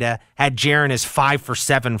tracking data had Jaren as 5 for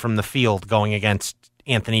 7 from the field going against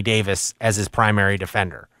Anthony Davis as his primary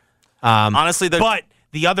defender. Honestly, but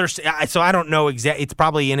the other, so I don't know it's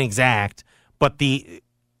probably inexact, but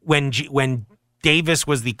when Davis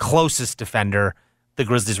was the closest defender, the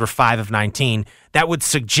Grizzlies were 5 of 19. That would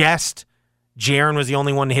suggest Jaren was the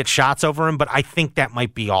only one to hit shots over him, but I think that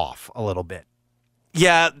might be off a little bit.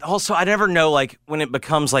 Yeah, also, I never know, like, when it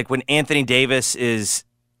becomes, like, when Anthony Davis is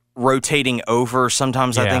rotating over,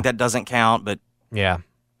 sometimes I think that doesn't count, but... Yeah.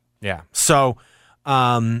 So,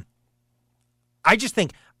 I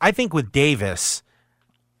think with Davis,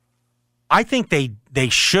 I think they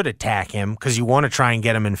should attack him because you want to try and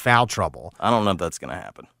get him in foul trouble. I don't know if that's going to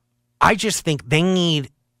happen. I just think they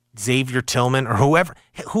need Xavier Tillman or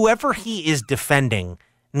whoever he is defending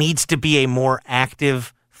needs to be a more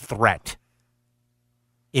active threat,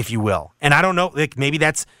 if you will. And I don't know, like maybe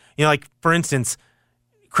that's, like for instance,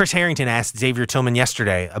 Chris Harrington asked Xavier Tillman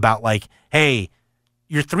yesterday about like, hey,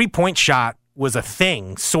 your 3-point shot was a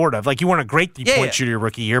thing, sort of. Like you weren't a great 3-point shooter your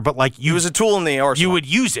rookie year, but like it was a tool in the arsenal. You would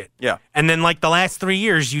use it. Yeah. And then like the last 3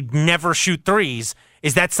 years, you'd never shoot threes.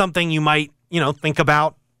 Is that something you might, think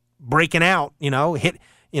about breaking out,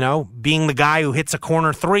 being the guy who hits a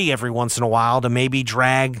corner 3 every once in a while to maybe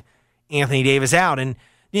drag Anthony Davis out? And,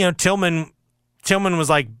 Tillman was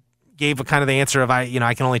like, gave a kind of the answer of I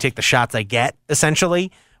can only take the shots I get,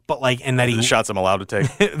 essentially. But like, and that the shots I'm allowed to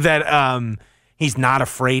take. that he's not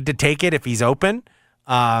afraid to take it if he's open.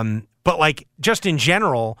 But like, just in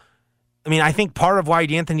general, I think part of why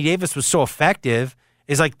Anthony Davis was so effective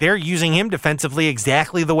is like they're using him defensively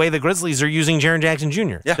exactly the way the Grizzlies are using Jaren Jackson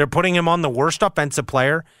Jr. Yeah. They're putting him on the worst offensive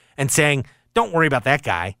player and saying, don't worry about that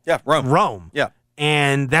guy. Yeah, roam. Yeah.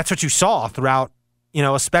 And that's what you saw throughout,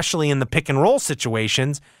 especially in the pick and roll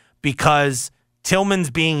situations, because Tillman's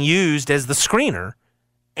being used as the screener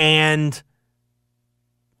and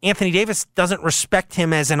Anthony Davis doesn't respect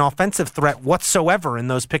him as an offensive threat whatsoever in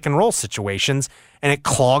those pick and roll situations, and it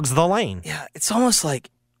clogs the lane. Yeah, it's almost like,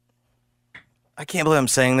 I can't believe I'm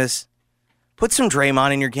saying this. Put some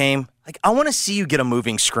Draymond in your game. Like, I want to see you get a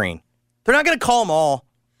moving screen. They're not going to call them all.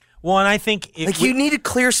 Well, and I think... you need to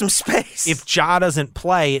clear some space. If Ja doesn't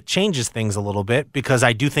play, it changes things a little bit because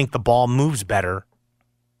I do think the ball moves better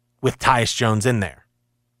with Tyus Jones in there.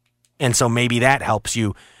 And so maybe that helps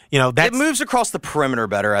you. It moves across the perimeter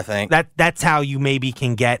better, I think. That's how you maybe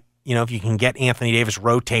can get, if you can get Anthony Davis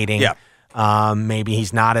rotating. Yeah. Maybe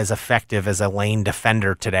he's not as effective as a lane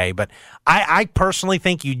defender today. But I personally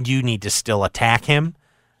think you do need to still attack him.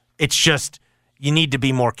 It's just you need to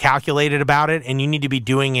be more calculated about it, and you need to be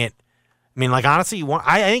doing it. Honestly,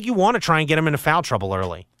 I think you want to try and get him into foul trouble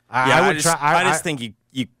early. I just think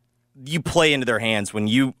you play into their hands when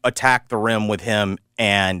you attack the rim with him,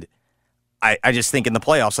 and I just think in the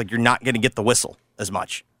playoffs, like, you're not going to get the whistle as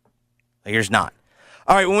much. Like, you're just not.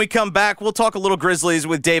 All right, when we come back, we'll talk a little Grizzlies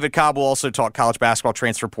with David Cobb. We'll also talk college basketball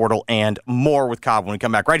transfer portal and more with Cobb when we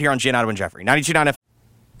come back right here on Giannato and Jeffrey. 92.9 FM.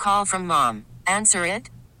 Call from mom. Answer it.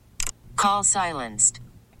 Call silenced.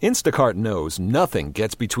 Instacart knows nothing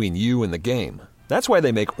gets between you and the game. That's why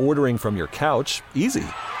they make ordering from your couch easy.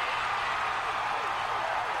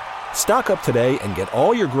 Stock up today and get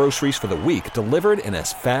all your groceries for the week delivered in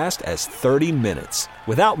as fast as 30 minutes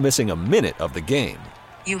without missing a minute of the game.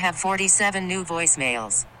 You have 47 new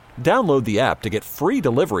voicemails. Download the app to get free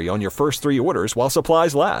delivery on your first 3 orders while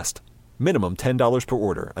supplies last. Minimum $10 per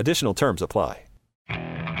order. Additional terms apply.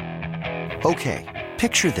 Okay,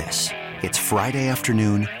 picture this. It's Friday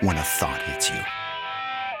afternoon when a thought hits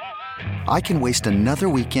you. I can waste another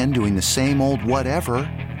weekend doing the same old whatever,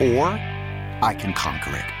 or I can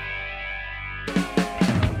conquer it.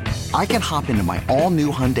 I can hop into my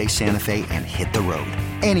all-new Hyundai Santa Fe and hit the road.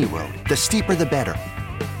 Any road. The steeper, the better.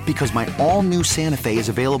 Because my all-new Santa Fe is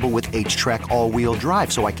available with H-Track all-wheel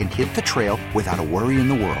drive, so I can hit the trail without a worry in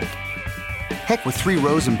the world. Heck, with 3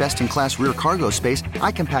 rows and best-in-class rear cargo space,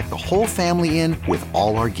 I can pack the whole family in with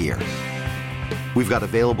all our gear. We've got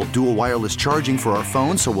available dual wireless charging for our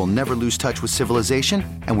phones, so we'll never lose touch with civilization,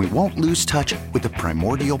 and we won't lose touch with the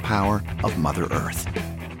primordial power of Mother Earth.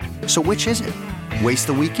 So which is it? Waste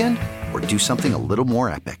the weekend or do something a little more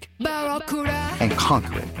epic? And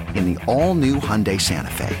conquer it in the all-new Hyundai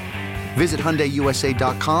Santa Fe. Visit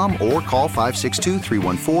HyundaiUSA.com or call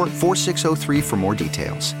 562-314-4603 for more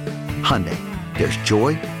details. Hyundai, there's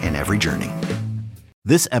joy in every journey.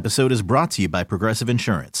 This episode is brought to you by Progressive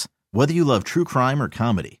Insurance. Whether you love true crime or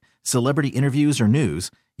comedy, celebrity interviews or news,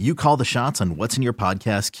 you call the shots on what's in your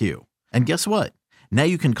podcast queue. And guess what? Now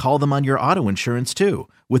you can call them on your auto insurance too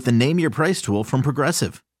with the Name Your Price tool from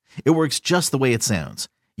Progressive. It works just the way it sounds.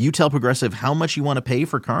 You tell Progressive how much you want to pay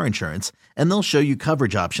for car insurance, and they'll show you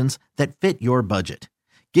coverage options that fit your budget.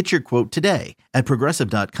 Get your quote today at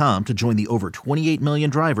Progressive.com to join the over 28 million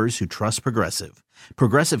drivers who trust Progressive.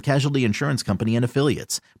 Progressive Casualty Insurance Company and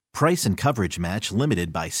Affiliates. Price and coverage match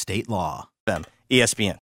limited by state law.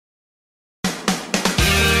 ESPN.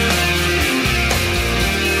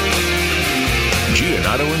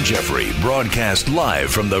 Giannotto and Jeffrey broadcast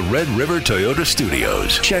live from the Red River Toyota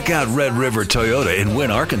Studios. Check out Red River Toyota in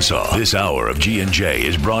Wynn, Arkansas. This hour of G&J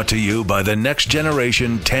is brought to you by the Next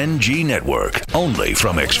Generation 10G Network, only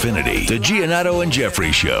from Xfinity. The Giannotto and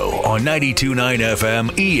Jeffrey Show on 92.9 FM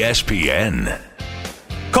ESPN.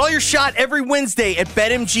 Call your shot every Wednesday at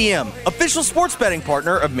BetMGM, official sports betting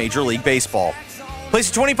partner of Major League Baseball.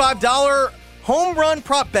 Place a $25 home run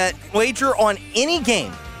prop bet wager on any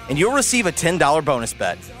game, and you'll receive a $10 bonus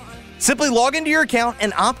bet. Simply log into your account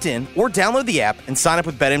and opt in, or download the app and sign up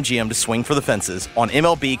with BetMGM to swing for the fences on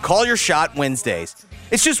MLB Call Your Shot Wednesdays.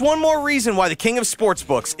 It's just one more reason why the king of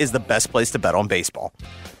sportsbooks is the best place to bet on baseball.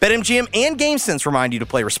 BetMGM and GameSense remind you to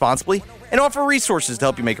play responsibly and offer resources to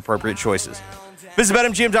help you make appropriate choices. Visit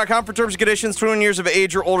BetMGM.com for terms and conditions. 21 years of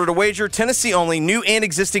age or older to wager. Tennessee only. New and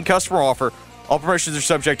existing customer offer. All promotions are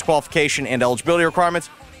subject to qualification and eligibility requirements.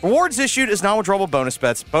 Rewards issued as non-withdrawable bonus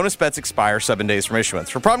bets. Bonus bets expire 7 days from issuance.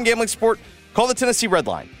 For problem gambling support, call the Tennessee Red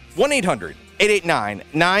Line.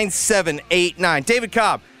 1-800-889-9789. David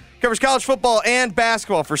Cobb covers college football and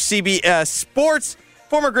basketball for CBS Sports.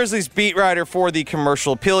 Former Grizzlies beat writer for the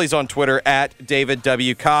Commercial Appeal. He's on Twitter at David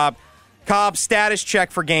W. Cobb. Cobb, status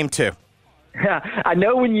check for Game 2. I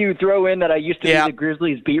know when you throw in that I used to be the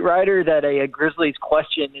Grizzlies beat writer, that a Grizzlies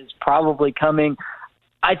question is probably coming.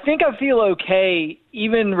 I think I feel okay,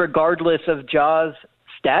 even regardless of Ja's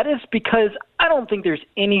status, because I don't think there's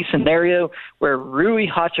any scenario where Rui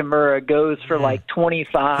Hachimura goes for like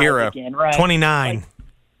 25 again, right? 29. Like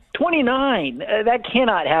 29. That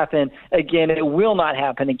cannot happen again. It will not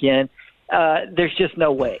happen again. There's just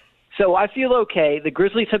no way. So I feel okay. The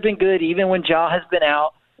Grizzlies have been good even when Ja has been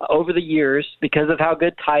out over the years because of how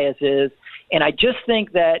good Tyus is. And I just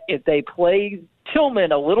think that if they play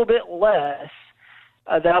Tillman a little bit less,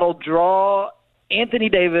 that'll draw Anthony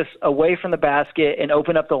Davis away from the basket and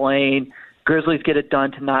open up the lane. Grizzlies get it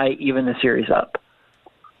done tonight, even the series up.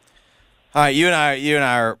 All right, you and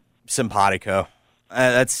I are simpatico.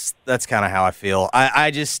 That's kind of how I feel. I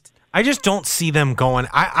just don't see them going.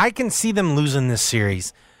 I can see them losing this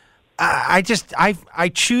series. I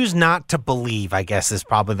choose not to believe, I guess is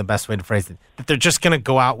probably the best way to phrase it, that they're just going to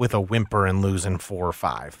go out with a whimper and lose in 4 or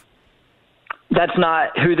 5. That's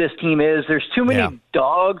not who this team is. There's too many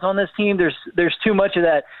dogs on this team. There's too much of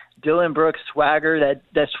that Dylan Brooks swagger, that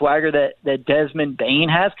swagger that Desmond Bane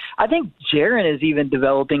has. I think Jaren is even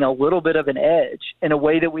developing a little bit of an edge in a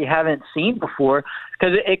way that we haven't seen before,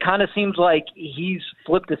 because it kind of seems like he's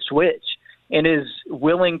flipped the switch and is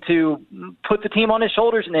willing to put the team on his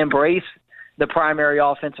shoulders and embrace the primary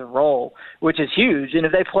offensive role, which is huge. And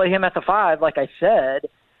if they play him at the 5, like I said,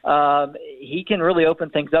 he can really open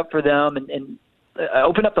things up for them and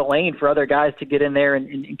open up the lane for other guys to get in there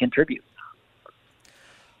and contribute.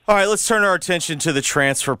 All right, let's turn our attention to the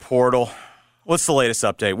transfer portal. What's the latest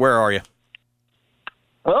update? Where are you?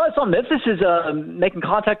 Well, I saw Memphis is making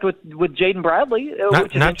contact with Jaden Bradley.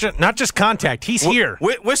 Not just contact. He's here.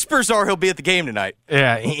 Whispers are he'll be at the game tonight.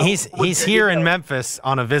 Yeah, he's here in Memphis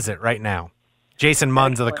on a visit right now. Jason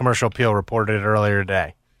Munz of the Commercial Appeal reported it earlier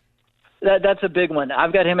today. That's a big one.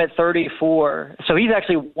 I've got him at 34. So he's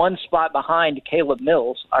actually one spot behind Caleb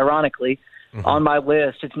Mills, ironically, on my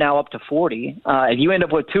list. It's now up to 40. If you end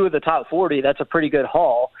up with 2 of the top 40, that's a pretty good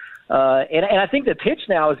haul. And I think the pitch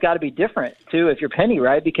now has got to be different, too, if you're Penny,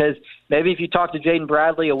 right? Because maybe if you talked to Jaden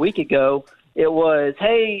Bradley a week ago, it was,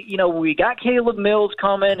 hey, we got Caleb Mills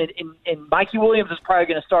coming, and Mikey Williams is probably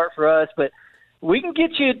going to start for us, but we can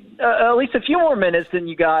get you at least a few more minutes than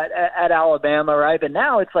you got at Alabama, right? But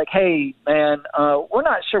now it's like, hey, man, we're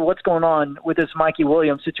not sure what's going on with this Mikey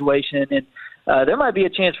Williams situation, and there might be a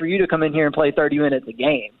chance for you to come in here and play 30 minutes a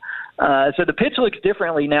game. So the pitch looks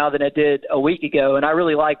differently now than it did a week ago, and I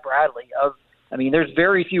really like Bradley. There's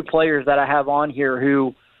very few players that I have on here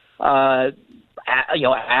who,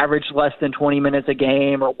 averaged less than 20 minutes a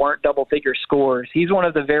game or weren't double-figure scores. He's one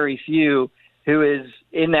of the very few who is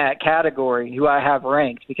in that category who I have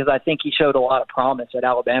ranked because I think he showed a lot of promise at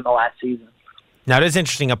Alabama last season. Now, it is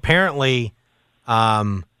interesting. Apparently,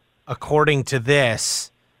 according to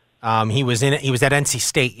this, he was at NC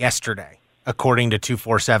State yesterday, according to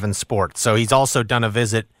 247 Sports. So he's also done a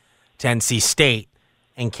visit to NC State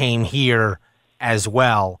and came here as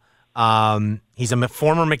well. He's a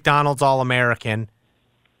former McDonald's All-American.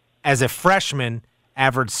 As a freshman,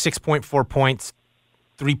 averaged 6.4 points,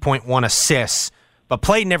 3.1 assists, but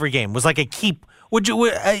played in every game. Was like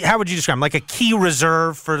How would you describe him? Like a key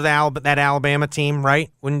reserve for that Alabama team,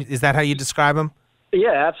 right? Is that how you describe him?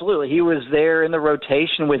 Yeah, absolutely. He was there in the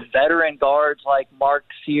rotation with veteran guards like Mark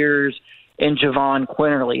Sears and Javon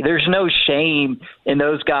Quinterly. There's no shame in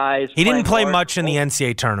those guys. He didn't play much in the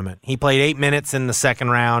NCAA tournament. He played 8 minutes in the second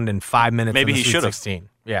round and 5 minutes in the Sweet 16.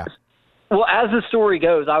 Yeah. Well, as the story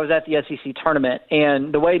goes, I was at the SEC tournament,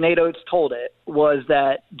 and the way Nate Oates told it was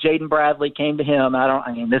that Jaden Bradley came to him.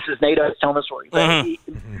 This is Nate Oates telling the story.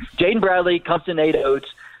 Jaden Bradley comes to Nate Oates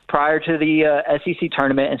prior to the SEC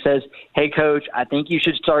tournament and says, "Hey, Coach, I think you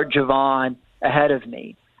should start Javon ahead of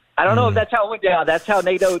me." I don't know if that's how it went down. That's how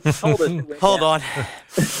Nate Oates told us it went Hold down. on.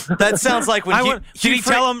 That sounds like when Did he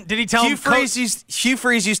tell him? Hugh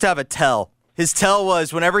Freeze used to have a tell. His tell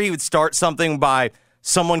was whenever he would start something by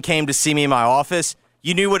 "someone came to see me in my office,"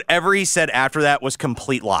 you knew whatever he said after that was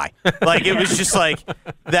complete lie. Like, it was just like,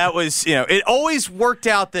 that was, it always worked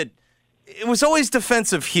out that it was always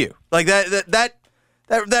defensive Hugh. Like, that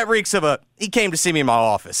reeks of he came to see me in my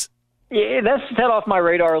office. Yeah, that's set off my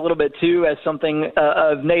radar a little bit, too, as something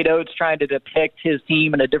of Nate Oates trying to depict his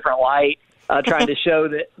team in a different light, trying to show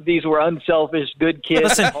that these were unselfish, good kids.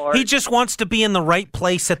 Listen, he just wants to be in the right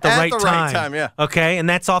place at the right time. Yeah. Okay, and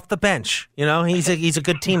that's off the bench. He's a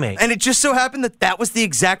good teammate. And it just so happened that was the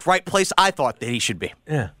exact right place I thought that he should be.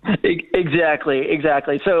 Yeah.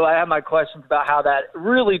 Exactly. So I have my questions about how that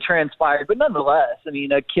really transpired, but nonetheless,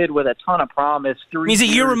 a kid with a ton of promise. He's a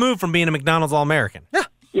year removed from being a McDonald's All-American. Yeah.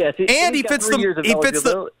 Yes, and he fits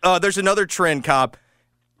the. There's another trend, Cobb.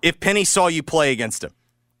 If Penny saw you play against him.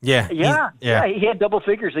 Yeah. He had double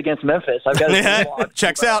figures against Memphis. I've got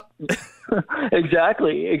checks out.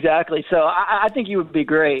 Exactly. So I think he would be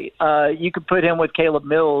great. You could put him with Caleb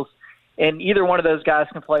Mills, and either one of those guys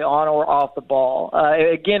can play on or off the ball.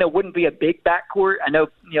 Again, it wouldn't be a big backcourt. I know,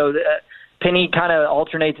 Penny kind of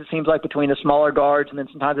alternates, it seems like, between the smaller guards, and then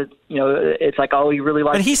sometimes it's like, oh, he really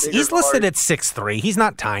likes. But he's listed at 6'3". He's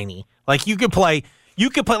not tiny. Like, you could play.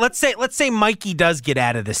 Let's say Mikey does get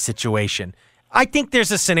out of this situation. I think there's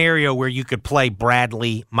a scenario where you could play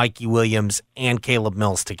Bradley, Mikey Williams, and Caleb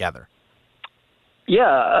Mills together.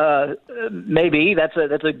 Yeah, maybe that's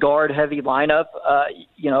a guard heavy lineup.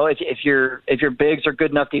 If your bigs are good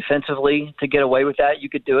enough defensively to get away with that, you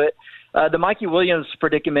could do it. The Mikey Williams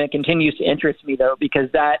predicament continues to interest me, though,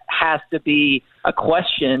 because that has to be a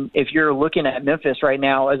question if you're looking at Memphis right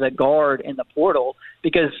now as a guard in the portal,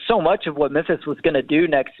 because so much of what Memphis was going to do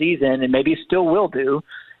next season, and maybe still will do,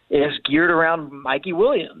 is geared around Mikey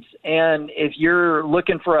Williams. And if you're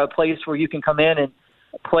looking for a place where you can come in and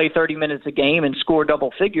play 30 minutes a game and score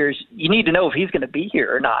double figures, you need to know if he's going to be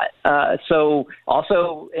here or not. So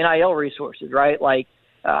also NIL resources, right? Like,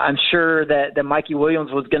 I'm sure that Mikey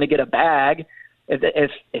Williams was going to get a bag.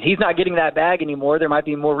 If he's not getting that bag anymore, there might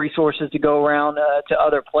be more resources to go around to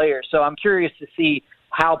other players. So I'm curious to see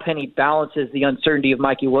how Penny balances the uncertainty of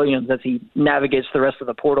Mikey Williams as he navigates the rest of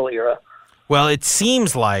the portal era. Well, it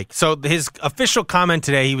seems like, so his official comment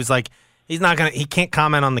today, he was like, he can't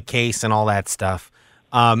comment on the case and all that stuff.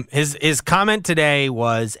 His comment today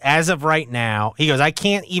was, as of right now, he goes, I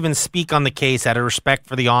can't even speak on the case out of respect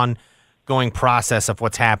for the ongoing process of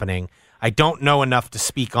what's happening. I don't know enough to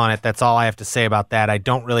speak on it. That's all I have to say about that. I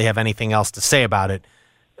don't really have anything else to say about it.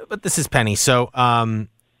 But this is Penny. So,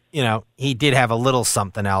 he did have a little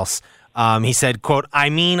something else. He said, quote,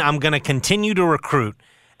 I'm going to continue to recruit.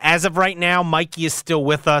 As of right now, Mikey is still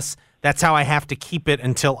with us. That's how I have to keep it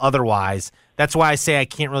until otherwise. That's why I say I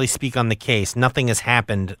can't really speak on the case. Nothing has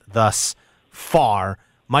happened thus far.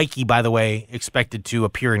 Mikey, by the way, expected to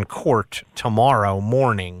appear in court tomorrow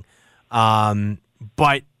morning.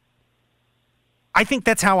 But I think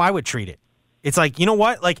that's how I would treat it. It's like, you know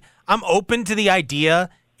what? Like, I'm open to the idea,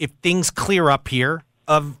 if things clear up here,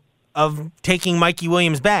 of taking Mikey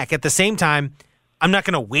Williams back. At the same time, I'm not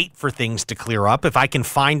going to wait for things to clear up. If I can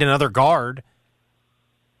find another guard,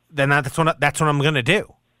 then that's what I'm going to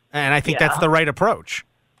do. And I think that's the right approach.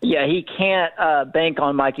 Yeah, he can't bank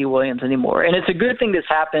on Mikey Williams anymore. And it's a good thing this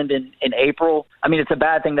happened in April. I mean, it's a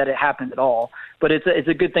bad thing that it happened at all. But it's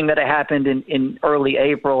a good thing that it happened in early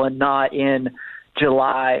April and not in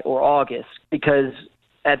July or August, because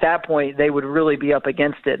at that point they would really be up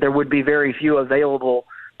against it. There would be very few available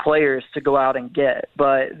players to go out and get.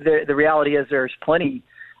 But the reality is there's plenty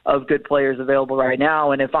of good players available right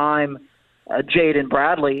now. And if I'm Jaden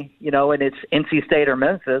Bradley, and it's NC State or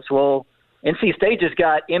Memphis, well, NC State just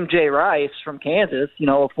got MJ Rice from Kansas,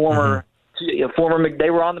 a former, they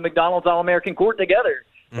were on the McDonald's All-American court together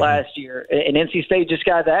last year. And NC State just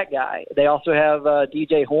got that guy. They also have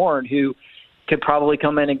DJ Horn, who could probably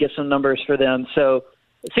come in and get some numbers for them. So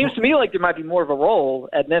It seems to me like there might be more of a role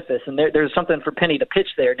at Memphis, and there's something for Penny to pitch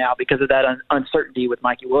there now because of that uncertainty with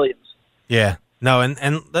Mikey Williams. Yeah. No,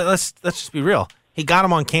 and let's just be real. He got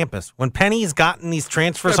him on campus. When Penny's gotten these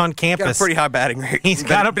transfers on campus, got a pretty high batting rate. He's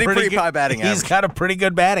got a pretty high batting average. He's got a pretty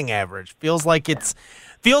good batting average. Feels like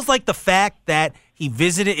the fact that he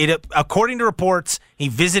visited it. According to reports, he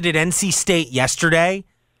visited NC State yesterday,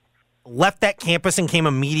 left that campus, and came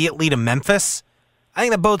immediately to Memphis. I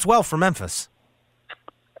think that bodes well for Memphis.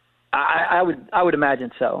 I would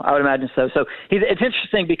imagine so. So it's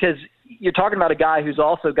interesting because you're talking about a guy who's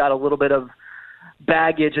also got a little bit of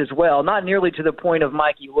baggage as well, not nearly to the point of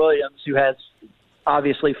Mikey Williams, who has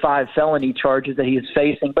obviously 5 felony charges that he is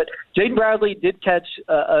facing. But Jaden Bradley did catch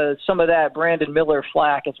some of that Brandon Miller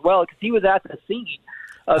flack as well because he was at the scene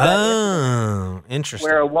of that interesting,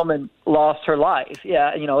 where a woman lost her life.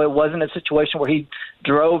 Yeah, it wasn't a situation where he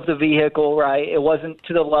drove the vehicle, right? It wasn't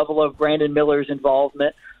to the level of Brandon Miller's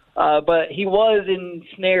involvement. But he was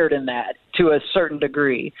ensnared in that to a certain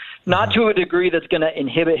degree, not to a degree that's going to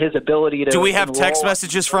inhibit his ability to. Do we have text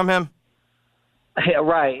messages from him? Yeah,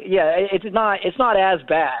 right. Yeah, it's not as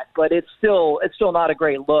bad, but it's still not a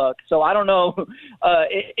great look. So I don't know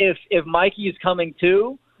if Mikey is coming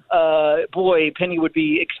too. Boy, Penny would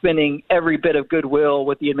be expending every bit of goodwill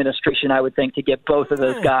with the administration, I would think, to get both of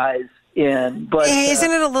those guys in. But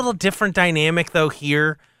isn't it a little different dynamic though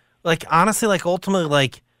here? Like honestly, like ultimately,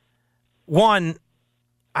 like. One,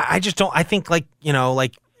 I just don't. I think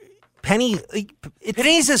Penny.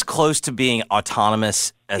 Penny's as close to being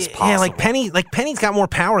autonomous as possible. Yeah, Penny's got more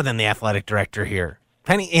power than the athletic director here.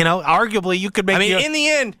 Penny, arguably you could make. I mean, in the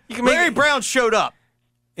end, Larry Brown showed up.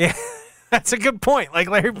 Yeah, that's a good point. Like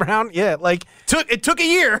Larry Brown, yeah, it took a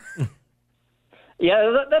year.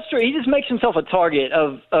 Yeah, that's true. He just makes himself a target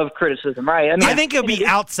of criticism, right? I think it'll be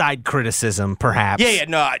outside criticism, perhaps. Yeah,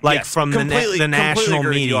 from the national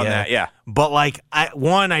media on that, yeah. But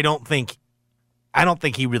I don't think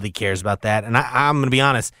he really cares about that. And I'm going to be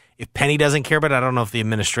honest, if Penny doesn't care about it, I don't know if the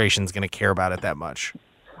administration's going to care about it that much.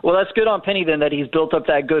 Well, that's good on Penny then that he's built up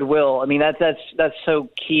that goodwill. I mean, that's so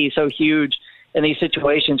key, so huge in these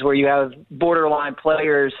situations where you have borderline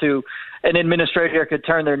players who an administrator could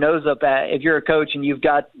turn their nose up at. If you're a coach and you've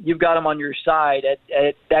got them on your side,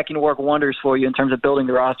 that can work wonders for you in terms of building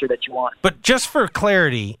the roster that you want. But just for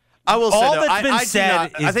clarity, I will say all though, that's been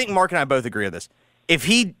said is, I think Mark and I both agree on this. If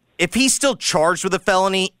he's still charged with a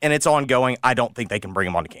felony and it's ongoing, I don't think they can bring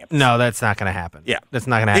him onto campus. No, that's not going to happen. Yeah, that's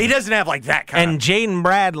not going to happen. He doesn't have that kind. And Jaden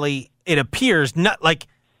Bradley, it appears not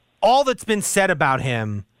all that's been said about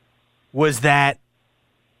him was that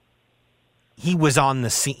he was on the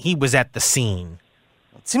scene. He was at the scene.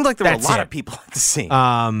 It seemed like there were a lot of people at the scene.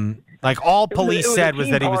 All police said was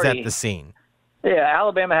that he was at the scene. Yeah,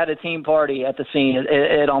 Alabama had a team party at the scene.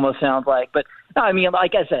 It almost sounds like, but no, I mean,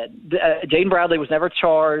 like I said, Jaden Bradley was never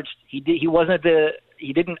charged. He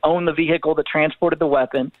didn't own the vehicle that transported the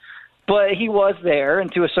weapon, but he was there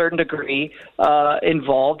and to a certain degree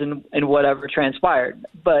involved in whatever transpired.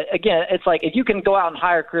 But again, it's like if you can go out and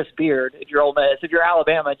hire Chris Beard, if you're Ole Miss, if you're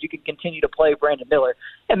Alabama, you can continue to play Brandon Miller,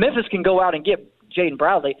 and Memphis can go out and get Jaden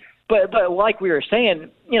Bradley. But like we were saying,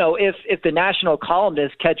 if the national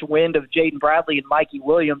columnists catch wind of Jaden Bradley and Mikey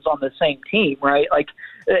Williams on the same team, right?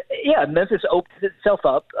 Memphis opens itself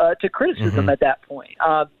up to criticism at that point.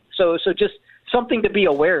 So just something to be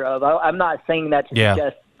aware of. I'm not saying that to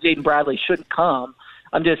suggest Jaden Bradley shouldn't come.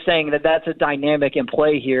 I'm just saying that that's a dynamic in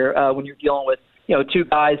play here when you're dealing with two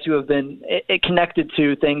guys who have been connected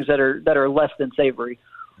to things that are less than savory.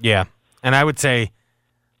 Yeah, and I would say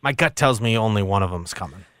my gut tells me only one of them's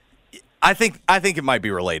coming. I think it might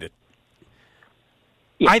be related.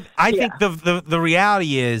 Yeah. I think the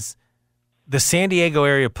reality is the San Diego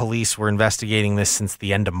area police were investigating this since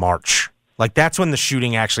the end of March. That's when the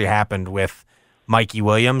shooting actually happened with Mikey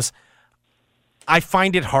Williams. I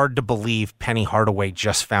find it hard to believe Penny Hardaway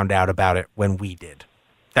just found out about it when we did.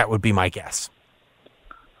 That would be my guess.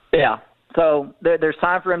 Yeah. So there's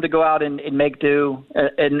time for him to go out and make do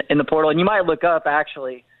in the portal. And you might look up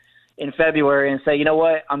actually in February and say, you know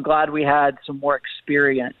what, I'm glad we had some more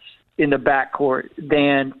experience in the backcourt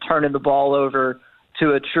than turning the ball over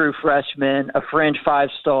to a true freshman, a fringe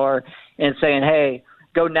 5-star, and saying, hey,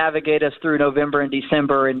 go navigate us through November and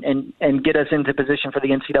December and get us into position for the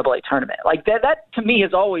NCAA tournament. That to me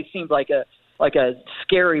has always seemed like a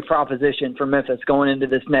scary proposition for Memphis going into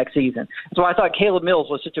this next season. So I thought Caleb Mills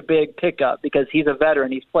was such a big pickup because he's a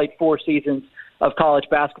veteran. He's played 4 seasons of college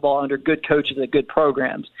basketball under good coaches at good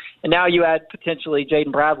programs. And now you add potentially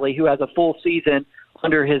Jaden Bradley, who has a full season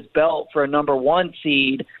under his belt for a number 1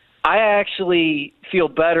 seed. I actually feel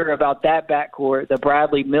better about that backcourt, the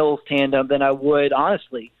Bradley-Mills tandem, than I would,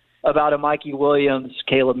 honestly, about a Mikey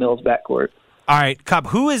Williams-Caleb Mills backcourt. All right, Cup,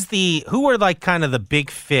 who are like kind of the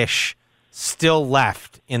big fish still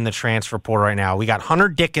left in the transfer portal right now? We got Hunter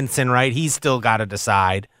Dickinson, right? He's still got to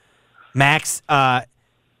decide. Max,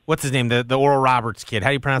 what's his name? The Oral Roberts kid. How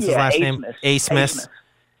do you pronounce his last name? A-Smith.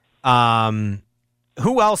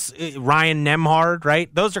 Who else? Ryan Nemhard,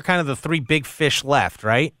 right? Those are kind of the three big fish left,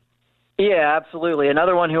 right? Yeah, absolutely.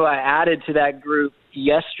 Another one who I added to that group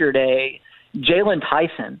yesterday, Jalen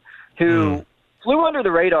Tyson, who flew under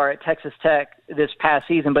the radar at Texas Tech this past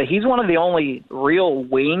season, but he's one of the only real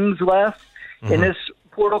wings left in this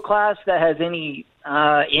portal class that has any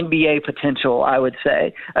NBA potential, I would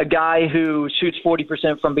say. A guy who shoots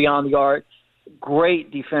 40% from beyond the arc,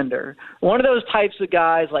 great defender. One of those types of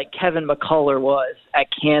guys like Kevin McCullough was at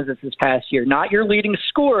Kansas this past year. Not your leading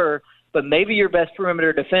scorer, but maybe your best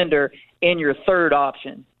perimeter defender and your third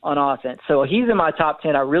option on offense. So he's in my top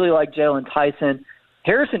 10. I really like Jalen Tyson.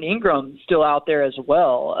 Harrison Ingram still out there as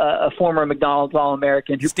well, a former McDonald's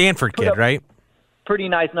All-American. Stanford kid, right? Pretty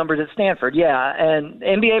nice numbers at Stanford, yeah. And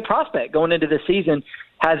NBA prospect going into the season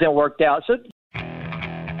hasn't worked out. So,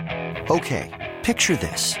 Okay, picture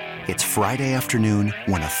this. It's Friday afternoon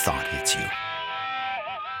when a thought hits you.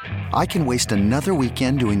 I can waste another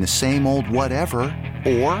weekend doing the same old whatever,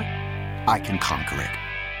 or I can conquer it.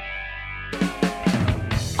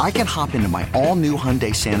 I can hop into my all-new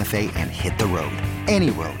Hyundai Santa Fe and hit the road. Any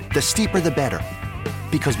road. The steeper, the better.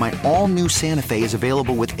 Because my all-new Santa Fe is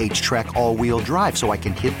available with H-Track all-wheel drive, so I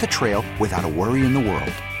can hit the trail without a worry in the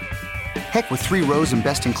world. Heck, with 3 rows and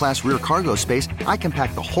best-in-class rear cargo space, I can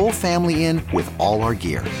pack the whole family in with all our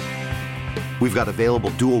gear. We've got available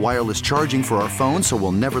dual wireless charging for our phones, so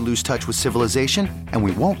we'll never lose touch with civilization, and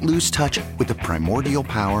we won't lose touch with the primordial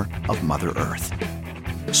power of Mother Earth.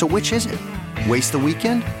 So which is it? Waste the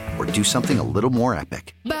weekend or do something a little more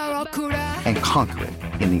epic? And conquer it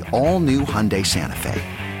in the all-new Hyundai Santa Fe.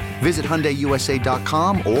 Visit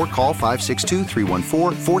HyundaiUSA.com or call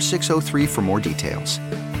 562-314-4603 for more details.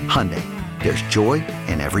 Hyundai, there's joy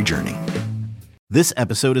in every journey. This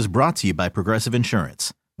episode is brought to you by Progressive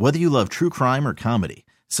Insurance. Whether you love true crime or comedy,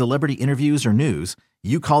 celebrity interviews or news,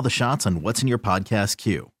 you call the shots on what's in your podcast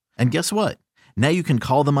queue. And guess what? Now you can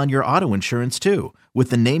call them on your auto insurance too with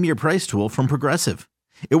the Name Your Price tool from Progressive.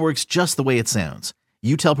 It works just the way it sounds.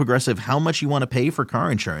 You tell Progressive how much you want to pay for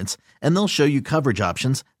car insurance, and they'll show you coverage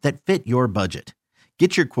options that fit your budget.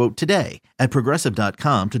 Get your quote today at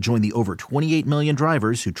Progressive.com to join the over 28 million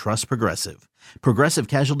drivers who trust Progressive. Progressive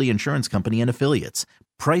Casualty Insurance Company and Affiliates.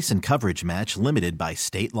 Price and coverage match limited by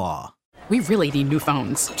state law. We really need new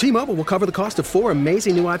phones. T-Mobile will cover the cost of 4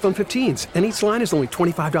 amazing new iPhone 15s, and each line is only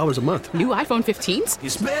 $25 a month. New iPhone 15s?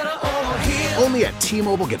 It's better over here. Only at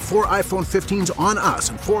T-Mobile, get 4 iPhone 15s on us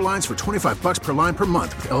and 4 lines for $25 per line per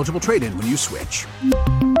month with eligible trade-in when you switch.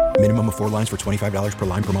 Minimum of 4 lines for $25 per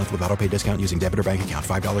line per month with autopay discount using debit or bank account.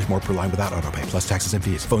 $5 more per line without autopay, plus taxes and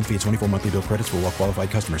fees. Phone fee at 24 monthly bill credits for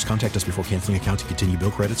well-qualified customers. Contact us before canceling account to continue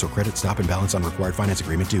bill credits or credit stop and balance on required finance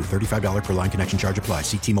agreement due. $35 per line connection charge applies.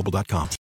 See T-Mobile.com.